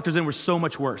tax collectors then were so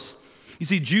much worse. You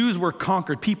see, Jews were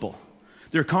conquered people.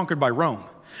 They were conquered by Rome.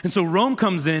 And so Rome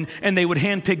comes in and they would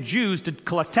handpick Jews to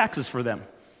collect taxes for them,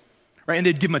 right? And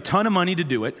they'd give them a ton of money to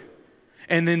do it.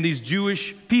 And then these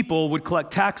Jewish people would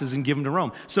collect taxes and give them to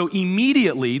Rome. So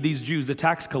immediately, these Jews, the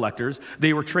tax collectors,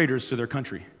 they were traitors to their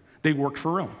country. They worked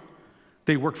for Rome.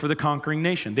 They worked for the conquering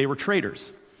nation. They were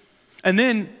traitors. And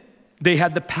then they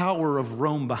had the power of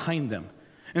Rome behind them.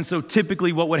 And so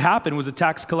typically what would happen was a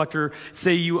tax collector,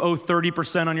 say you owe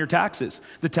 30% on your taxes.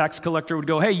 The tax collector would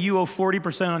go, hey, you owe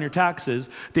 40% on your taxes.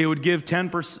 They would give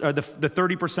 10%, the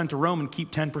 30% to Rome and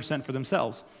keep 10% for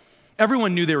themselves.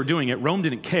 Everyone knew they were doing it. Rome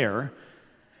didn't care.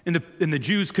 And the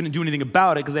Jews couldn't do anything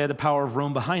about it because they had the power of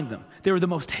Rome behind them. They were the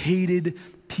most hated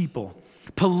people,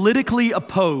 politically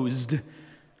opposed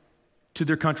to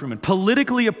their countrymen,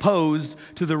 politically opposed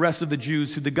to the rest of the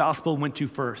Jews who the gospel went to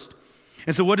first.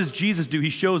 And so what does Jesus do?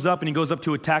 He shows up and he goes up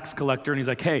to a tax collector and he's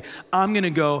like, hey, I'm going to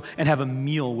go and have a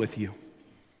meal with you.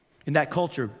 In that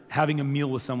culture, having a meal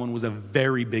with someone was a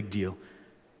very big deal.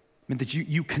 It meant that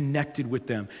you connected with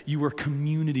them. You were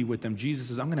community with them. Jesus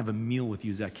says, I'm going to have a meal with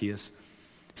you, Zacchaeus.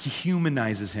 He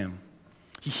humanizes him.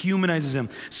 He humanizes him.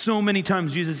 So many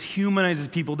times Jesus humanizes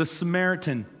people. The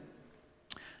Samaritan,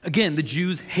 Again, the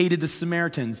Jews hated the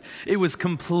Samaritans. It was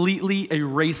completely a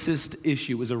racist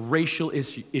issue. It was a racial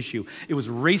issue. It was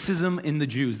racism in the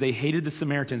Jews. They hated the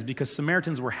Samaritans because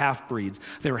Samaritans were half-breeds.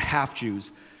 They were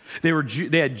half-Jews.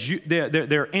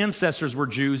 Their ancestors were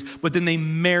Jews, but then they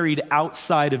married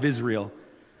outside of Israel.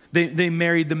 They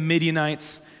married the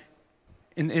Midianites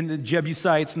and the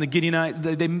Jebusites and the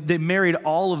Gideonites. They married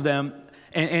all of them.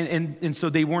 And so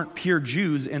they weren't pure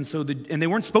Jews, and they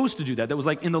weren't supposed to do that. That was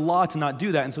like in the law to not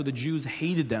do that, and so the Jews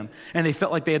hated them, and they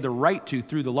felt like they had the right to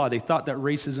through the law. They thought that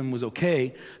racism was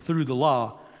okay through the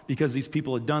law because these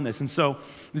people had done this. And so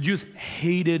the Jews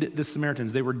hated the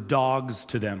Samaritans. They were dogs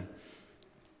to them.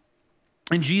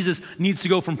 And Jesus needs to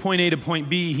go from point A to point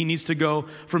B. He needs to go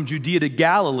from Judea to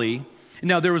Galilee.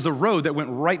 Now, there was a road that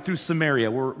went right through Samaria,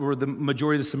 where the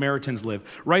majority of the Samaritans live.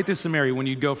 Right through Samaria when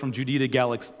you go from Judea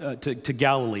to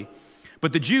Galilee.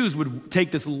 But the Jews would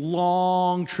take this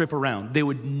long trip around. They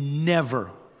would never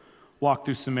walk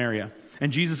through Samaria.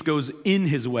 And Jesus goes in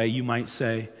his way, you might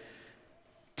say,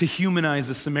 to humanize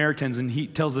the Samaritans. And he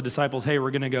tells the disciples, hey, we're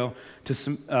going to go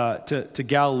to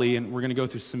Galilee, and we're going to go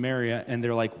through Samaria. And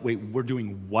they're like, wait, we're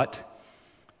doing what?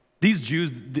 These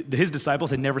Jews, his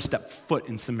disciples, had never stepped foot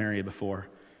in Samaria before.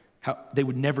 They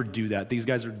would never do that. These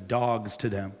guys are dogs to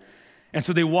them. And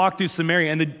so they walk through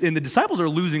Samaria, and the disciples are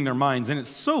losing their minds. And it's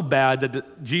so bad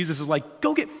that Jesus is like,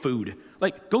 go get food.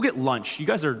 Like, go get lunch. You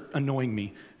guys are annoying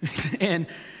me. and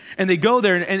they go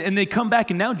there, and they come back,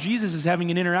 and now Jesus is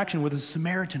having an interaction with a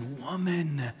Samaritan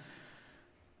woman.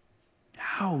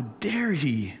 How dare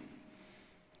he?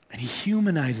 And he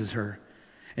humanizes her.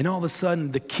 And all of a sudden,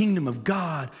 the kingdom of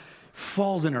God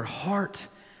falls in her heart,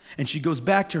 and she goes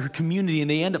back to her community, and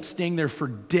they end up staying there for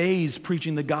days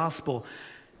preaching the gospel.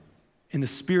 And the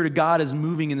Spirit of God is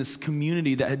moving in this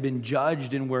community that had been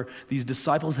judged and where these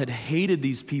disciples had hated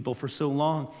these people for so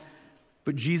long.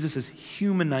 But Jesus is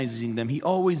humanizing them. He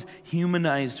always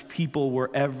humanized people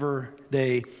wherever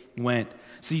they went.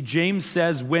 See, James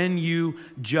says when you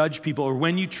judge people or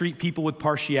when you treat people with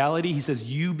partiality, he says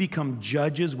you become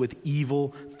judges with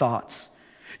evil thoughts.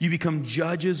 You become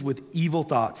judges with evil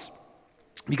thoughts.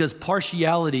 Because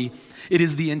partiality, it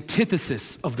is the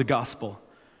antithesis of the gospel.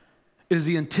 It is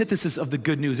the antithesis of the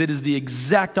good news. It is the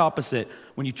exact opposite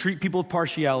when you treat people with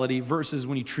partiality versus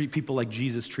when you treat people like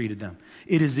Jesus treated them.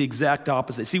 It is the exact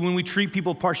opposite. See, when we treat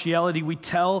people with partiality, we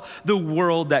tell the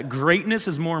world that greatness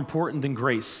is more important than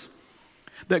grace.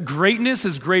 That greatness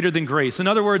is greater than grace. In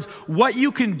other words, what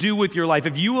you can do with your life,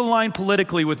 if you align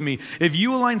politically with me, if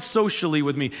you align socially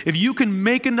with me, if you can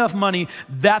make enough money,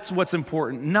 that's what's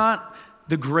important, not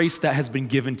the grace that has been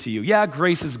given to you. Yeah,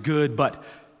 grace is good, but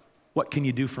what can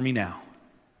you do for me now?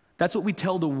 That's what we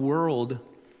tell the world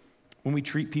when we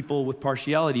treat people with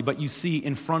partiality. But you see,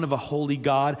 in front of a holy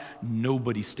God,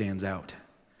 nobody stands out.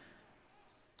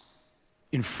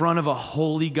 In front of a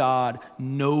holy God,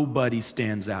 nobody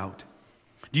stands out.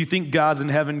 Do you think God's in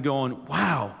heaven going,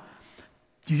 wow,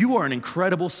 you are an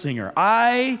incredible singer.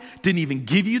 I didn't even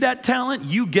give you that talent.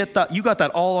 You got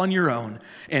that all on your own.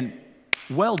 And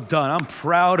well done. I'm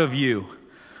proud of you.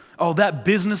 Oh, that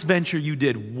business venture you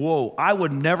did. Whoa, I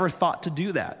would never thought to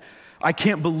do that. I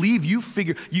can't believe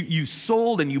you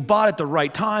sold and you bought at the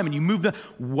right time and you moved on.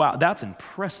 Wow, that's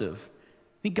impressive.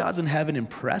 Think God's in heaven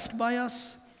impressed by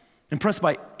us? Impressed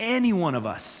by any one of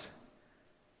us?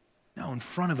 No, in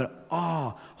front of it,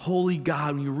 holy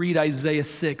God, when you read Isaiah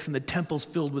 6 and the temple's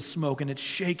filled with smoke and it's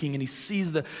shaking and he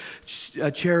sees the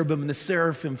cherubim and the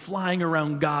seraphim flying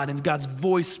around God and God's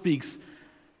voice speaks,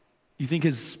 you think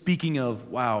his speaking of,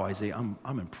 wow, Isaiah,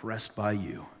 I'm impressed by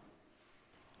you.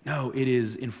 No, it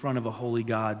is in front of a holy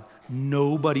God.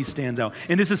 Nobody stands out.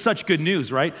 And this is such good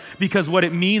news, right? Because what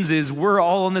it means is we're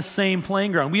all on the same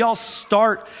playing ground. We all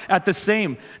start at the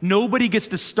same. Nobody gets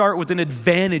to start with an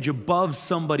advantage above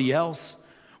somebody else.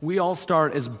 We all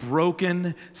start as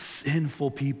broken,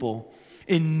 sinful people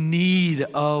in need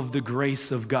of the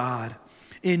grace of God.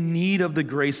 In need of the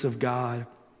grace of God.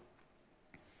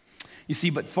 You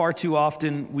see, but far too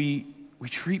often we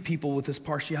treat people with this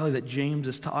partiality that James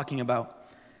is talking about.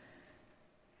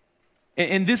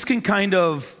 And this can kind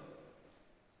of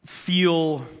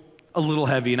feel a little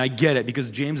heavy, and I get it because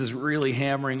James is really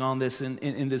hammering on this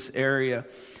in this area.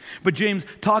 But James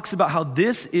talks about how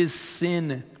this is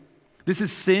sin. This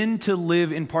is sin to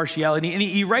live in partiality. And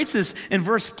he writes this in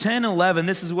verse 10 and 11.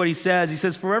 This is what he says. He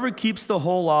says, "For whoever keeps the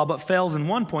whole law but fails in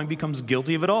one point becomes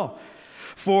guilty of it all.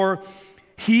 For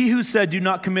he who said, 'Do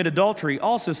not commit adultery,'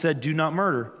 also said, 'Do not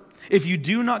murder.' If you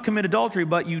do not commit adultery,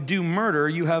 but you do murder,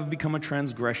 you have become a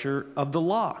transgressor of the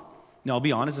law." Now, I'll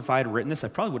be honest, if I had written this, I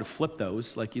probably would have flipped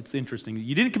those. Like, it's interesting.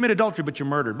 You didn't commit adultery, but you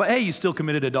murdered. But hey, you still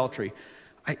committed adultery.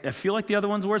 I feel like the other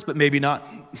one's worse, but maybe not.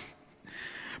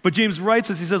 But James writes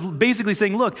this, he says, basically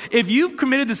saying, look, if you've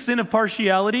committed the sin of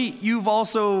partiality, you've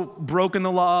also broken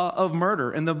the law of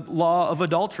murder and the law of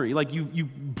adultery. Like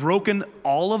you've broken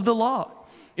all of the law.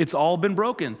 It's all been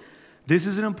broken. This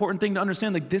is an important thing to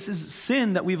understand. Like this is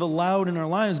sin that we've allowed in our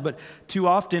lives, but too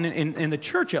often in the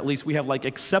church at least, we have like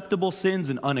acceptable sins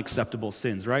and unacceptable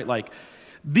sins, right? Like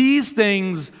these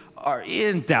things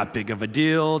isn't that big of a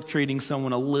deal, treating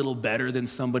someone a little better than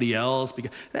somebody else because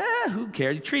who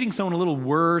cares? Treating someone a little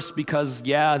worse because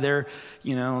they're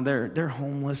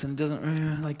homeless and it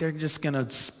doesn't like they're just gonna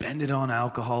spend it on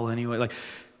alcohol anyway.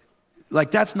 Like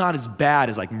that's not as bad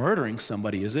as like murdering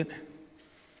somebody, is it?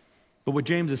 But what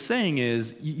James is saying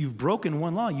is you've broken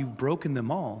one law, you've broken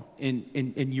them all, and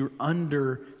you're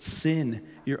under sin.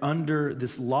 You're under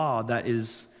this law that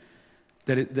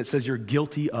says you're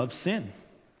guilty of sin.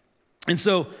 And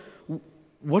so,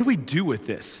 what do we do with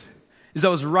this? As I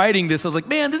was writing this, I was like,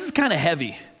 man, this is kind of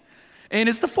heavy. And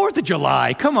it's the 4th of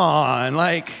July. Come on.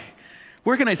 Like,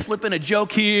 where can I slip in a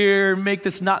joke here, make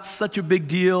this not such a big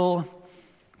deal?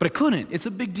 But I couldn't. It's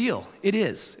a big deal. It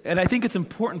is. And I think it's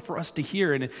important for us to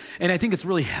hear. And I think it's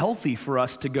really healthy for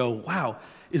us to go, wow,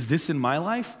 is this in my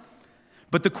life?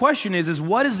 But the question is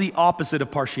what is the opposite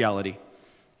of partiality?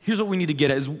 Here's what we need to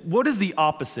get at is what is the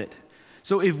opposite?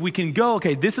 So if we can go,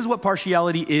 okay, this is what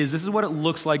partiality is, this is what it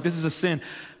looks like, this is a sin.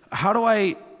 How do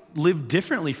I live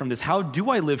differently from this? How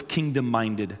do I live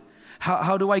kingdom-minded?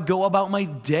 How do I go about my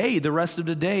day, the rest of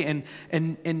the day,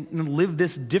 and live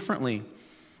this differently?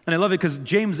 And I love it because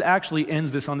James actually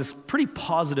ends this on this pretty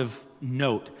positive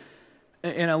note.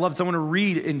 And I love it. So I want to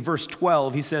read in verse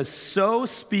 12. He says, so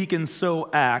speak and so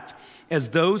act as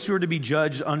those who are to be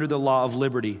judged under the law of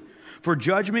liberty. For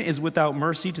judgment is without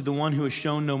mercy to the one who has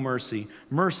shown no mercy.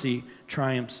 Mercy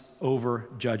triumphs over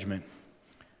judgment.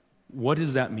 What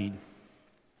does that mean?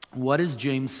 What is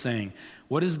James saying?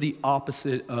 What is the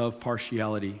opposite of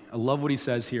partiality? I love what he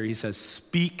says here. He says,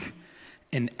 speak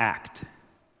and act.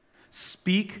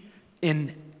 Speak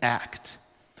and act.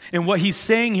 And what he's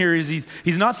saying here is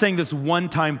he's not saying this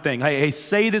one-time thing. Hey,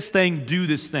 say this thing, do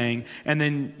this thing, and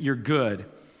then you're good.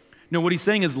 No, what he's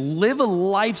saying is live a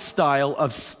lifestyle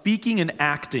of speaking and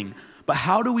acting. But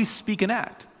how do we speak and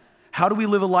act? How do we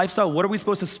live a lifestyle? What are we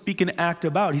supposed to speak and act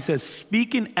about? He says,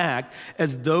 speak and act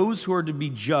as those who are to be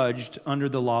judged under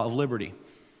the law of liberty.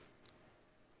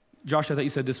 Josh, I thought you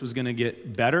said this was going to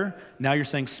get better. Now you're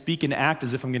saying speak and act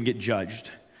as if I'm going to get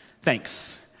judged.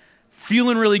 Thanks.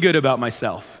 Feeling really good about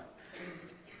myself.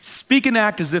 Speak and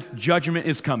act as if judgment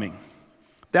is coming.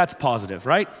 That's positive,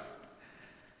 right?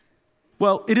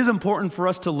 Well, it is important for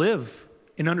us to live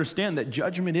and understand that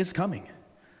judgment is coming.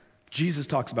 Jesus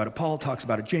talks about it, Paul talks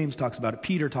about it, James talks about it,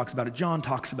 Peter talks about it, John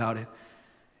talks about it.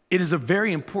 It is a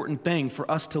very important thing for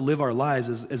us to live our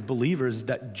lives as believers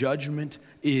that judgment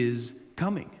is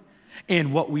coming.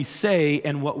 And what we say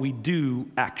and what we do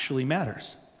actually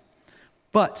matters.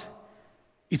 But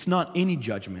it's not any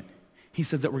judgment. He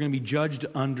says that we're going to be judged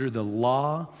under the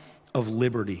law of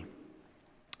liberty.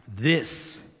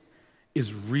 This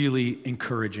is really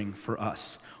encouraging for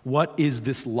us. What is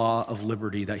this law of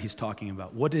liberty that he's talking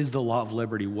about? What is the law of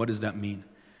liberty? What does that mean?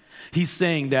 He's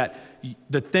saying that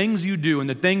the things you do and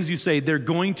the things you say, they're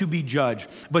going to be judged.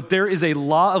 But there is a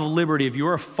law of liberty, if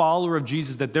you're a follower of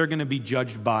Jesus, that they're going to be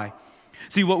judged by.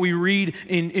 See, what we read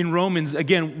in Romans,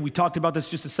 again, we talked about this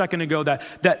just a second ago,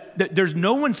 that there's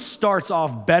no one starts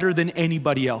off better than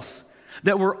anybody else.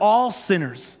 That we're all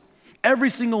sinners, every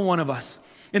single one of us.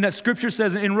 And that scripture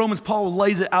says in Romans, Paul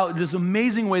lays it out in this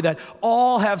amazing way that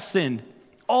all have sinned,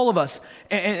 all of us,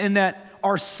 and that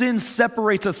our sin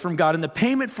separates us from God, and the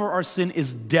payment for our sin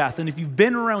is death. And if you've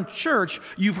been around church,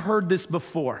 you've heard this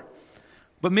before,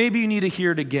 but maybe you need to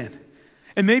hear it again.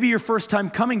 And maybe your first time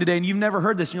coming today and you've never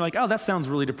heard this, and you're like, oh, that sounds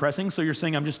really depressing, so you're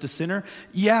saying I'm just a sinner?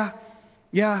 Yeah,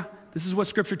 this is what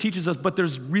scripture teaches us, but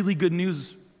there's really good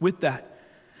news with that.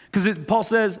 Because Paul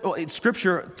says, it's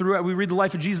scripture, throughout we read the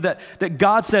life of Jesus, that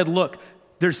God said, look,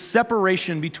 there's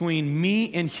separation between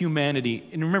me and humanity.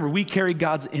 And remember, we carry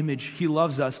God's image. He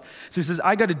loves us. So he says,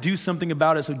 I got to do something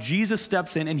about it. So Jesus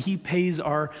steps in and he pays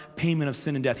our payment of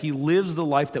sin and death. He lives the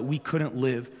life that we couldn't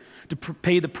live to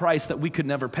pay the price that we could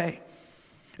never pay.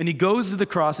 And he goes to the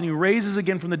cross and he raises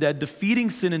again from the dead, defeating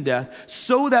sin and death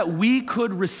so that we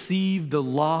could receive the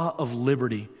law of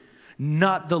liberty.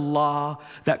 Not the law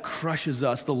that crushes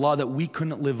us, the law that we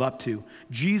couldn't live up to.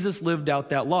 Jesus lived out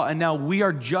that law, and now we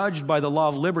are judged by the law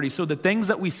of liberty. So the things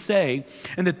that we say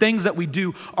and the things that we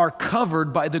do are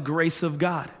covered by the grace of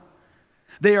God.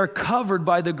 They are covered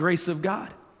by the grace of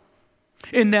God.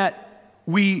 In that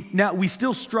we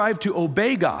still strive to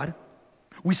obey God.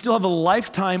 We still have a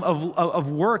lifetime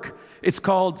of work. It's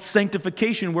called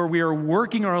sanctification, where we are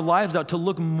working our lives out to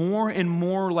look more and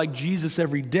more like Jesus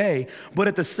every day. But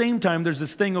at the same time, there's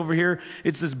this thing over here.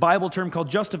 It's this Bible term called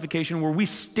justification, where we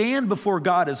stand before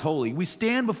God as holy. We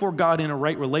stand before God in a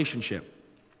right relationship.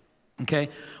 Okay?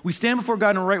 We stand before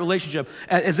God in a right relationship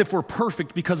as if we're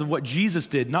perfect because of what Jesus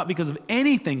did, not because of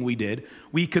anything we did.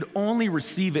 We could only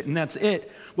receive it, and that's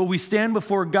it. But we stand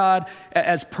before God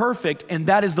as perfect, and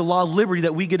that is the law of liberty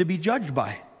that we get to be judged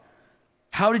by.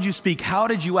 How did you speak? How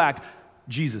did you act?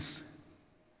 Jesus.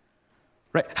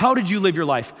 Right? How did you live your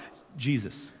life?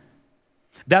 Jesus.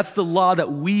 That's the law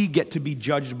that we get to be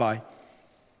judged by.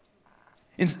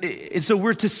 And so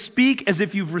we're to speak as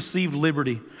if you've received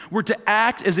liberty. We're to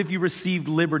act as if you received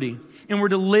liberty. And we're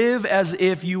to live as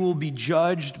if you will be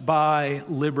judged by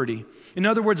liberty. In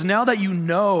other words, now that you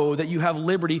know that you have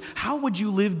liberty, how would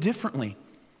you live differently?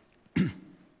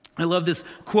 I love this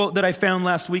quote that I found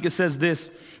last week. It says this: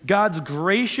 God's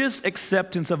gracious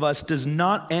acceptance of us does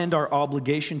not end our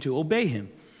obligation to obey him.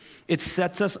 It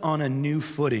sets us on a new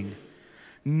footing.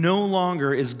 No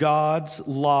longer is God's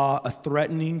law a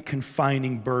threatening,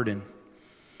 confining burden.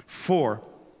 For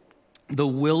the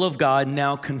will of God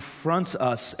now confronts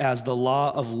us as the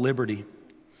law of liberty.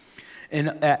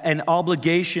 An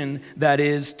obligation that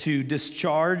is to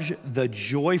discharge the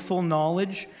joyful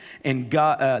knowledge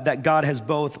that God has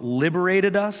both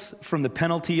liberated us from the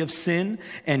penalty of sin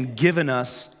and given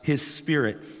us his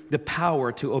Spirit, the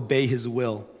power to obey his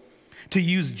will. To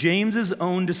use James's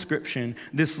own description,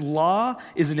 this law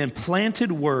is an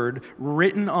implanted word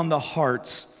written on the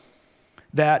heart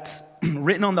that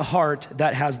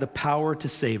has the power to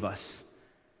save us.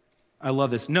 I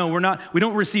love this. No, we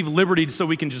don't receive liberty so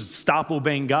we can just stop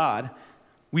obeying God.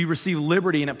 We receive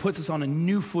liberty and it puts us on a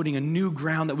new footing, a new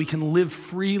ground that we can live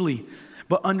freely.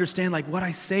 But understand, like, what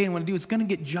I say and what I do, it's going to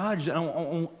get judged.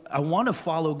 I want to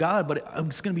follow God, but I'm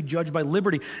just going to be judged by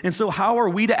liberty. And so how are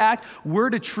we to act? We're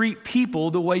to treat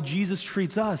people the way Jesus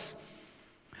treats us.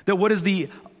 That what is the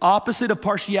opposite of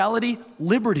partiality?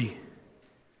 Liberty.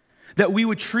 That we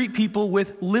would treat people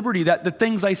with liberty. That the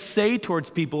things I say towards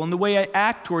people and the way I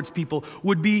act towards people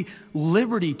would be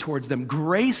liberty towards them,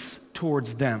 grace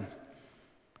towards them.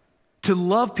 To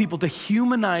love people, to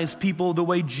humanize people the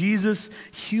way Jesus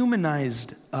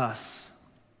humanized us.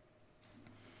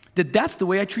 That's the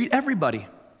way I treat everybody.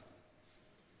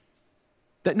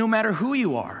 That no matter who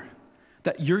you are,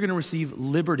 that you're going to receive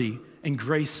liberty and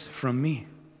grace from me.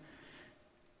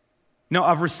 Now,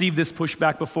 I've received this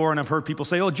pushback before, and I've heard people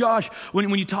say, oh, Josh,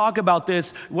 when you talk about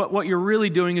this, what you're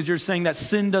really doing is you're saying that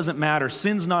sin doesn't matter.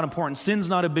 Sin's not important. Sin's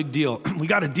not a big deal. We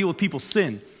got to deal with people's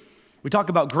sin. We talk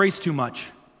about grace too much.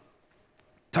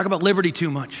 Talk about liberty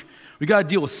too much. We got to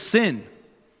deal with sin.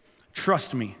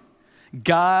 Trust me,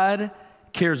 God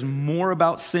cares more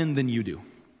about sin than you do.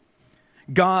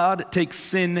 God takes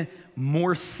sin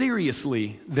more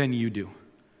seriously than you do,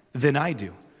 than I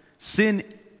do. Sin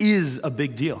is a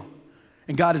big deal,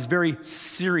 and God is very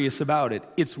serious about it.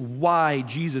 It's why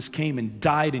Jesus came and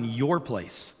died in your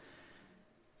place.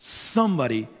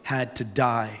 Somebody had to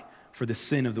die for the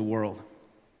sin of the world.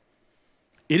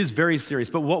 It is very serious,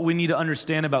 but what we need to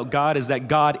understand about God is that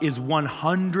God is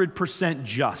 100%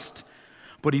 just,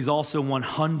 but he's also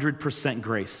 100%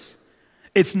 grace.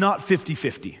 It's not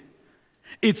 50-50.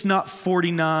 It's not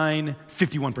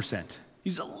 49-51%.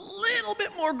 He's a little bit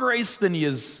more grace than he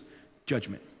is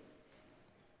judgment.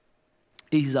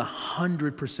 He's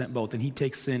 100% both, and he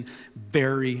takes sin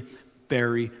very,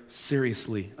 very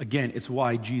seriously. Again, it's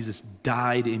why Jesus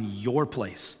died in your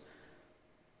place.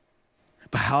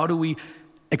 But how do we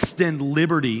extend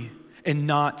liberty and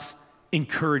not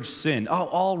encourage sin? Oh,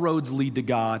 all roads lead to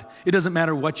God. It doesn't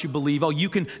matter what you believe. Oh, you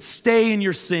can stay in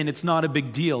your sin. It's not a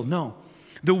big deal. No.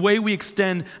 The way we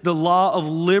extend the law of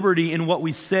liberty in what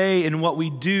we say and what we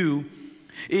do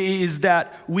is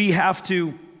that we have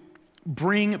to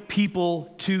bring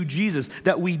people to Jesus,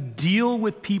 that we deal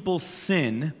with people's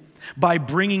sin by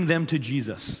bringing them to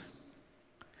Jesus.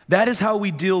 That is how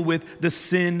we deal with the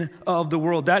sin of the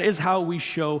world. That is how we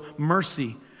show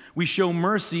mercy. We show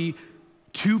mercy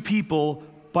to people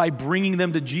by bringing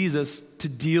them to Jesus to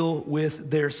deal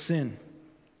with their sin.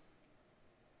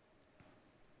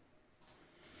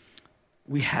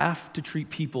 We have to treat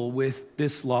people with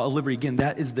this law of liberty. Again,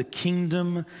 that is the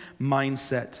kingdom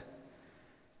mindset.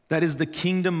 That is the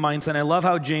kingdom mindset. I love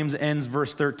how James ends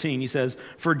verse 13. He says,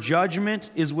 "For judgment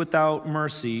is without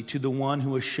mercy to the one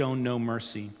who has shown no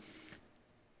mercy.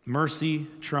 Mercy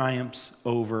triumphs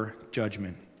over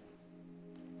judgment."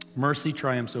 Mercy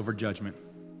triumphs over judgment.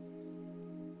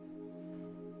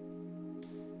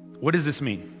 What does this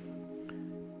mean?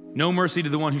 No mercy to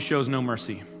the one who shows no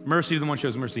mercy. Mercy to the one who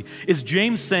shows mercy. Is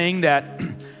James saying that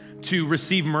to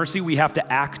receive mercy, we have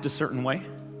to act a certain way?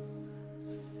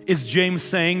 Is James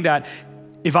saying that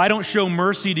if I don't show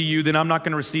mercy to you, then I'm not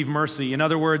going to receive mercy? In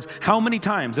other words, how many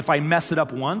times, if I mess it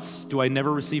up once, do I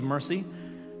never receive mercy?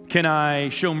 Can I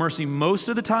show mercy most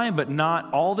of the time, but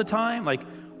not all the time? Like,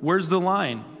 where's the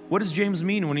line? What does James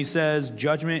mean when he says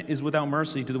judgment is without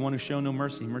mercy to the one who shows no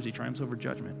mercy? Mercy triumphs over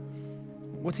judgment.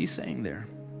 What's he saying there?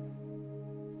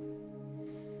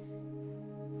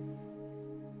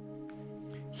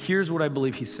 Here's what I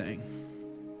believe he's saying.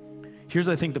 Here's,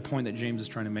 I think, the point that James is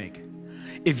trying to make.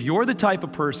 If you're the type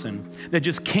of person that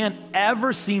just can't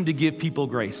ever seem to give people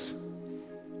grace,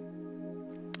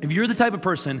 if you're the type of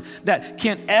person that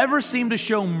can't ever seem to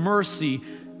show mercy,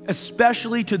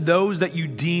 especially to those that you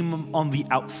deem on the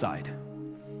outside,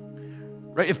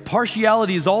 right? If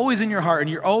partiality is always in your heart and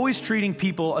you're always treating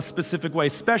people a specific way,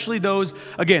 especially those,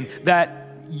 again, that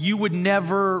you would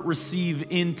never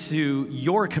receive into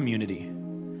your community,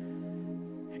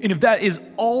 and if that is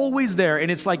always there, and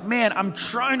it's like, man, I'm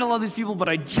trying to love these people, but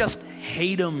I just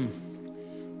hate them,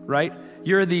 right?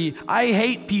 You're the I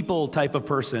hate people type of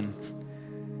person.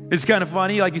 It's kind of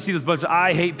funny, like you see this bunch of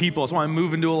I hate people. That's why I'm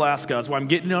moving to Alaska. That's why I'm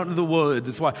getting out into the woods.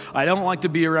 That's why I don't like to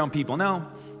be around people.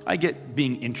 Now, I get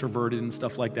being introverted and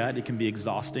stuff like that. It can be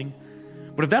exhausting.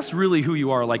 But if that's really who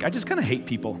you are, like, I just kind of hate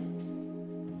people.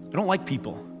 I don't like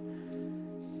people.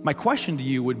 My question to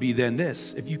you would be then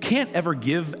this: if you can't ever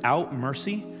give out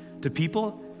mercy to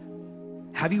people,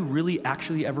 have you really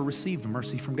actually ever received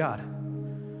mercy from God?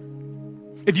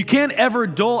 If you can't ever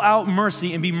dole out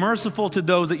mercy and be merciful to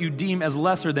those that you deem as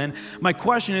lesser than, my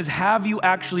question is, have you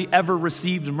actually ever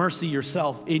received mercy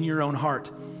yourself in your own heart?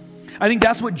 I think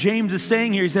that's what James is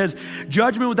saying here. He says,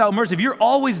 judgment without mercy. If you're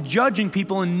always judging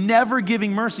people and never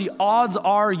giving mercy, odds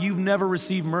are you've never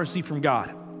received mercy from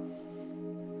God.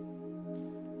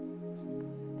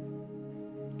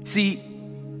 See,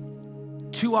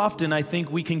 too often I think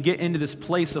we can get into this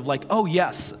place of like, oh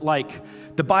yes, like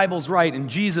the Bible's right and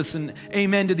Jesus and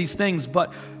amen to these things,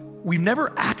 but we've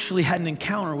never actually had an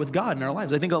encounter with God in our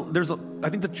lives. I think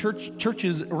the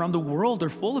churches around the world are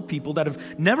full of people that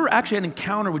have never actually had an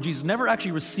encounter with Jesus, never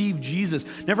actually received Jesus,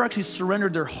 never actually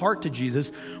surrendered their heart to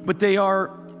Jesus, but they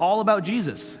are all about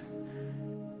Jesus.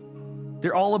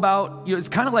 They're all about, it's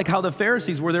kind of like how the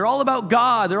Pharisees were. They're all about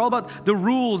God. They're all about the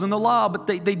rules and the law, but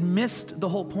they missed the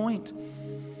whole point.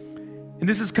 And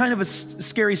this is kind of a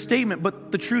scary statement,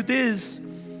 but the truth is,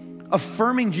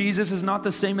 affirming Jesus is not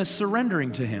the same as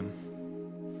surrendering to him.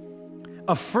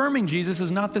 Affirming Jesus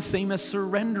is not the same as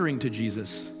surrendering to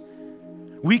Jesus.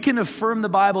 We can affirm the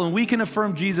Bible and we can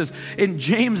affirm Jesus. And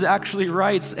James actually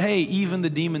writes, hey, even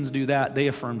the demons do that. They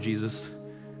affirm Jesus.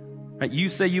 Right? You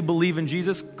say you believe in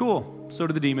Jesus? Cool. So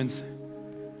do the demons.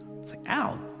 It's like,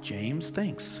 ow, James,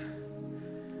 thanks.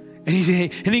 And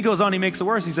he goes on, he makes it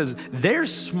worse. He says, they're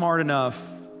smart enough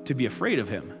to be afraid of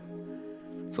him.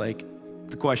 It's like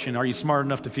the question, are you smart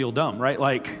enough to feel dumb, right?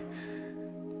 Like,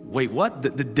 wait, what?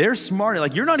 They're smart.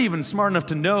 Like, you're not even smart enough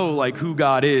to know like who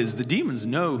God is. The demons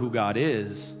know who God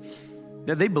is.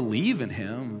 That they believe in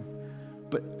him.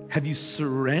 But have you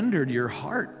surrendered your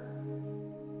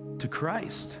heart to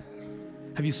Christ?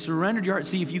 Have you surrendered your heart?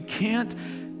 See, if you can't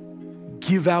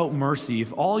give out mercy,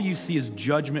 if all you see is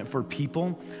judgment for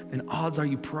people, then odds are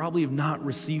you probably have not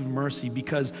received mercy,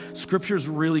 because Scripture is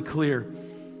really clear.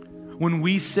 When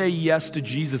we say yes to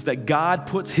Jesus, that God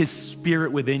puts his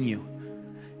Spirit within you.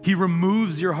 He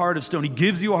removes your heart of stone. He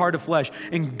gives you a heart of flesh.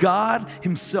 And God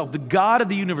himself, the God of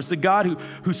the universe, the God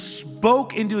who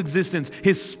spoke into existence,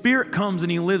 his Spirit comes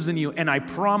and he lives in you. And I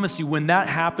promise you, when that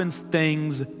happens,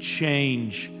 things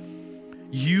change.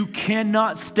 You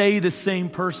cannot stay the same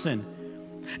person.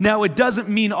 Now, it doesn't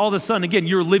mean all of a sudden, again,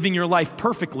 you're living your life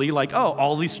perfectly, like, oh,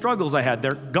 all these struggles I had,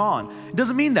 they're gone. It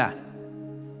doesn't mean that.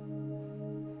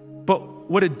 But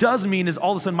what it does mean is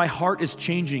all of a sudden my heart is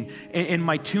changing and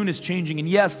my tune is changing. And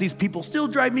yes, these people still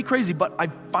drive me crazy, but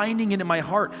I'm finding it in my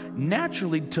heart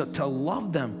naturally to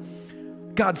love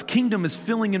them. God's kingdom is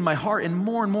filling in my heart, and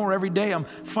more every day I'm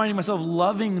finding myself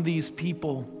loving these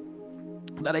people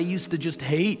that I used to just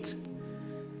hate.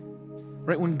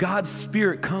 Right? When God's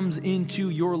Spirit comes into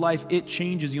your life, it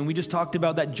changes you. And we just talked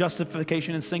about that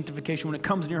justification and sanctification. When it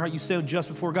comes in your heart, you stand just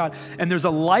before God. And there's a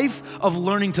life of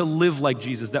learning to live like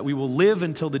Jesus that we will live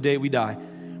until the day we die,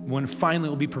 when finally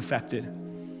it will be perfected.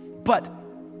 But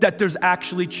that there's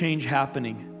actually change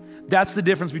happening. That's the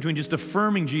difference between just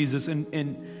affirming Jesus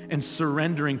and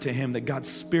surrendering to him, that God's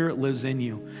Spirit lives in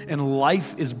you and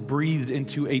life is breathed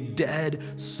into a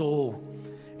dead soul.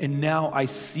 And now I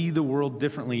see the world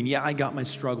differently. And yeah, I got my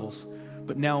struggles,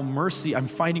 But now mercy, I'm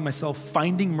finding myself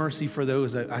finding mercy for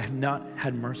those that I have not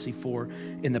had mercy for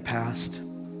in the past.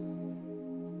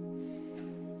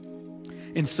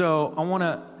 And so I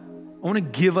want to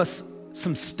give us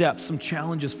some steps, some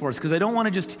challenges for us, because I don't want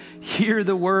to just hear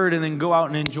the word and then go out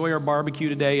and enjoy our barbecue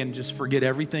today and just forget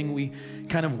everything we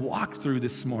kind of walked through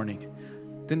this morning.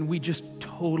 Then we just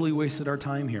totally wasted our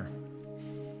time here.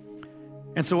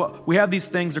 And so we have these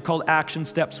things, they're called action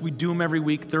steps. We do them every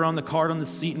week. They're on the card on the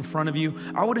seat in front of you.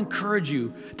 I would encourage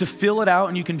you to fill it out,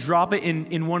 and you can drop it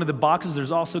in one of the boxes.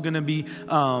 There's also going to be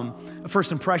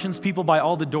first impressions people by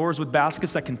all the doors with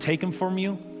baskets that can take them from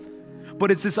you. But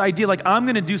it's this idea like, I'm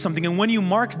going to do something. And when you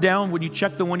mark down, when you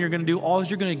check the one you're going to do, all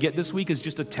you're going to get this week is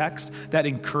just a text that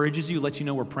encourages you, lets you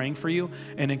know we're praying for you,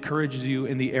 and encourages you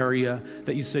in the area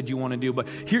that you said you want to do. But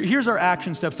here's our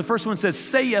action steps. The first one says,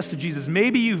 say yes to Jesus.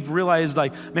 Maybe you've realized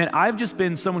like, man, I've just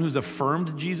been someone who's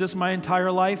affirmed Jesus my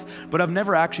entire life, but I've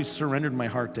never actually surrendered my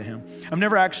heart to him. I've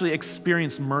never actually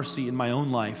experienced mercy in my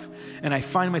own life. And I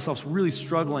find myself really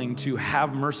struggling to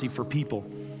have mercy for people.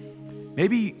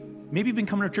 Maybe you've been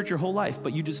coming to church your whole life,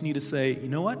 but you just need to say, you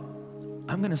know what?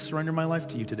 I'm going to surrender my life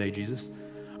to you today, Jesus.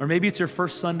 Or maybe it's your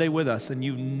first Sunday with us and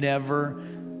you've never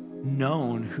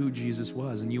known who Jesus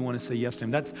was and you want to say yes to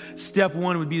him. That's step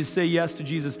one, would be to say yes to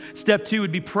Jesus. Step two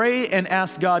would be pray and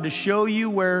ask God to show you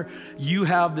where you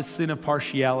have the sin of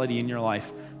partiality in your life.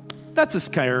 That's a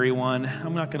scary one,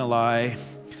 I'm not going to lie,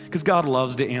 because God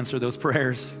loves to answer those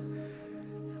prayers.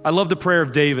 I love the prayer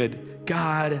of David.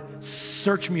 God,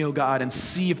 search me, O God, and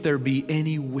see if there be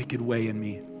any wicked way in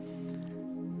me.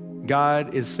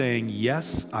 God is saying,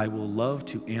 yes, I will love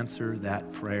to answer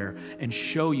that prayer and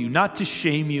show you, not to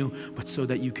shame you, but so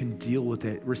that you can deal with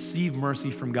it, receive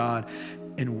mercy from God,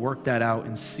 and work that out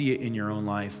and see it in your own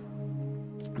life.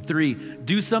 3,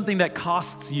 do something that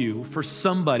costs you for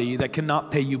somebody that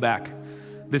cannot pay you back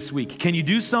this week. Can you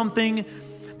do something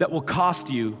that will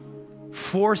cost you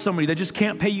for somebody that just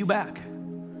can't pay you back?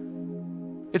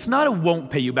 It's not a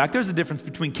won't pay you back. There's a difference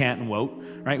between can't and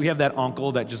won't, right? We have that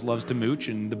uncle that just loves to mooch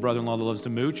and the brother-in-law that loves to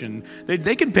mooch, and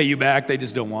they can pay you back, they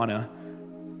just don't want to.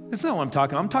 That's not what I'm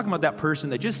talking about. I'm talking about that person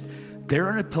that just, they're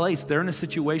in a place, they're in a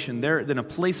situation, they're in a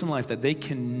place in life that they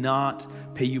cannot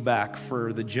pay you back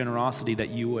for the generosity that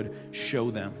you would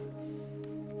show them.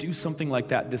 Do something like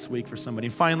that this week for somebody.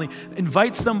 And finally,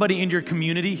 invite somebody into your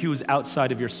community who is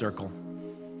outside of your circle.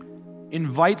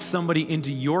 Invite somebody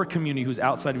into your community who's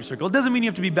outside of your circle. It doesn't mean you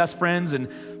have to be best friends and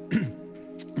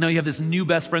now you have this new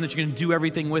best friend that you're going to do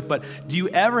everything with, but do you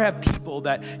ever have people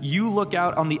that you look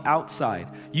out on the outside,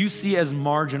 you see as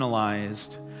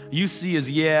marginalized, you see as,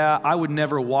 yeah, I would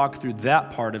never walk through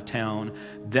that part of town,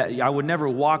 that I would never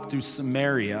walk through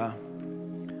Samaria,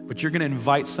 but you're going to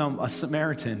invite a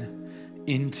Samaritan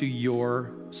into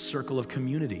your circle of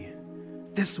community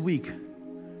this week.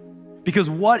 Because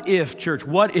what if, church,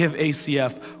 what if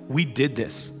ACF, we did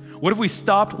this? What if we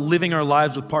stopped living our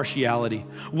lives with partiality?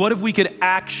 What if we could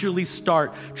actually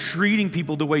start treating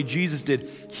people the way Jesus did,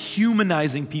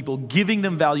 humanizing people, giving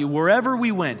them value wherever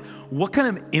we went? What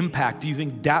kind of impact do you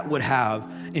think that would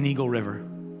have in Eagle River,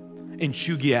 in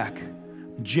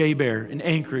Chugiak, Jay-Bear, in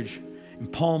Anchorage, in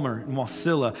Palmer, in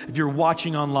Wasilla? If you're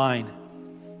watching online,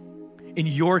 in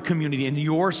your community, in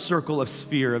your circle of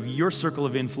sphere, of your circle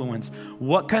of influence,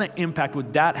 what kind of impact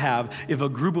would that have if a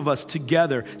group of us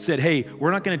together said, hey,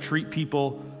 we're not going to treat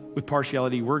people with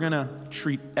partiality. We're going to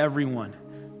treat everyone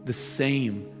the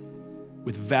same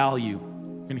with value.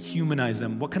 We're going to humanize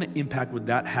them. What kind of impact would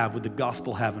that have, would the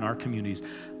gospel have in our communities?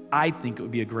 I think it would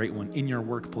be a great one in your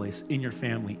workplace, in your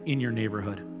family, in your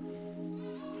neighborhood.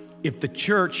 If the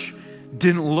church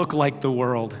didn't look like the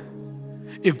world,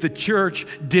 if the church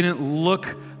didn't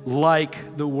look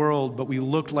like the world, but we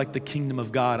looked like the kingdom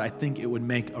of God, I think it would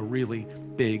make a really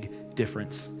big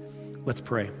difference. Let's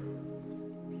pray.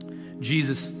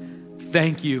 Jesus,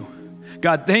 thank you.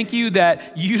 God, thank you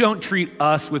that you don't treat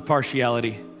us with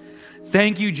partiality.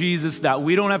 Thank you, Jesus, that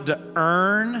we don't have to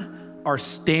earn our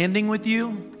standing with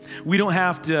you. We don't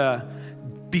have to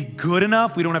be good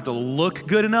enough. We don't have to look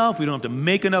good enough. We don't have to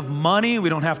make enough money. We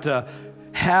don't have to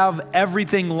have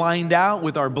everything lined out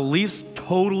with our beliefs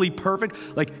totally perfect.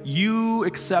 Like, you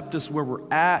accept us where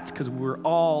we're at because we're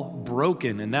all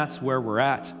broken, and that's where we're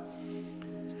at.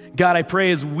 God, I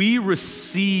pray as we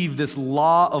receive this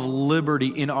law of liberty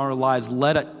in our lives,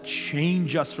 let it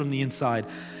change us from the inside,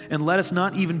 and let us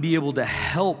not even be able to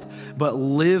help but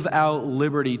live out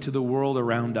liberty to the world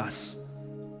around us.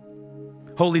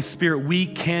 Holy Spirit, we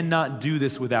cannot do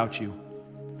this without you.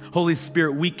 Holy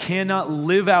Spirit, we cannot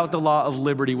live out the law of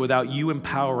liberty without you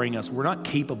empowering us. We're not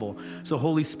capable. So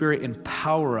Holy Spirit,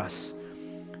 empower us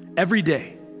every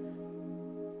day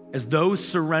as those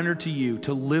surrendered to you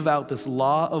to live out this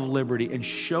law of liberty and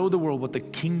show the world what the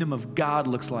kingdom of God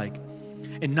looks like,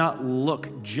 and not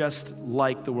look just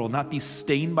like the world, not be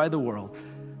stained by the world,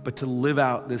 but to live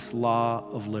out this law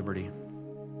of liberty.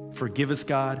 Forgive us,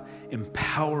 God.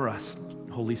 Empower us,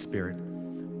 Holy Spirit.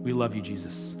 We love you,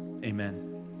 Jesus. Amen.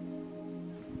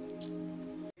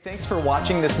 Thanks for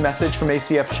watching this message from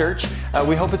ACF Church.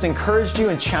 We hope it's encouraged you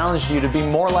and challenged you to be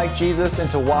more like Jesus and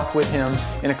to walk with Him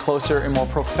in a closer and more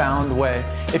profound way.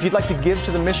 If you'd like to give to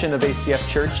the mission of ACF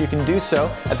Church, you can do so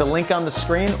at the link on the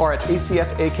screen or at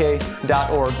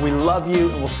acfak.org. We love you,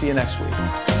 and we'll see you next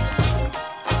week.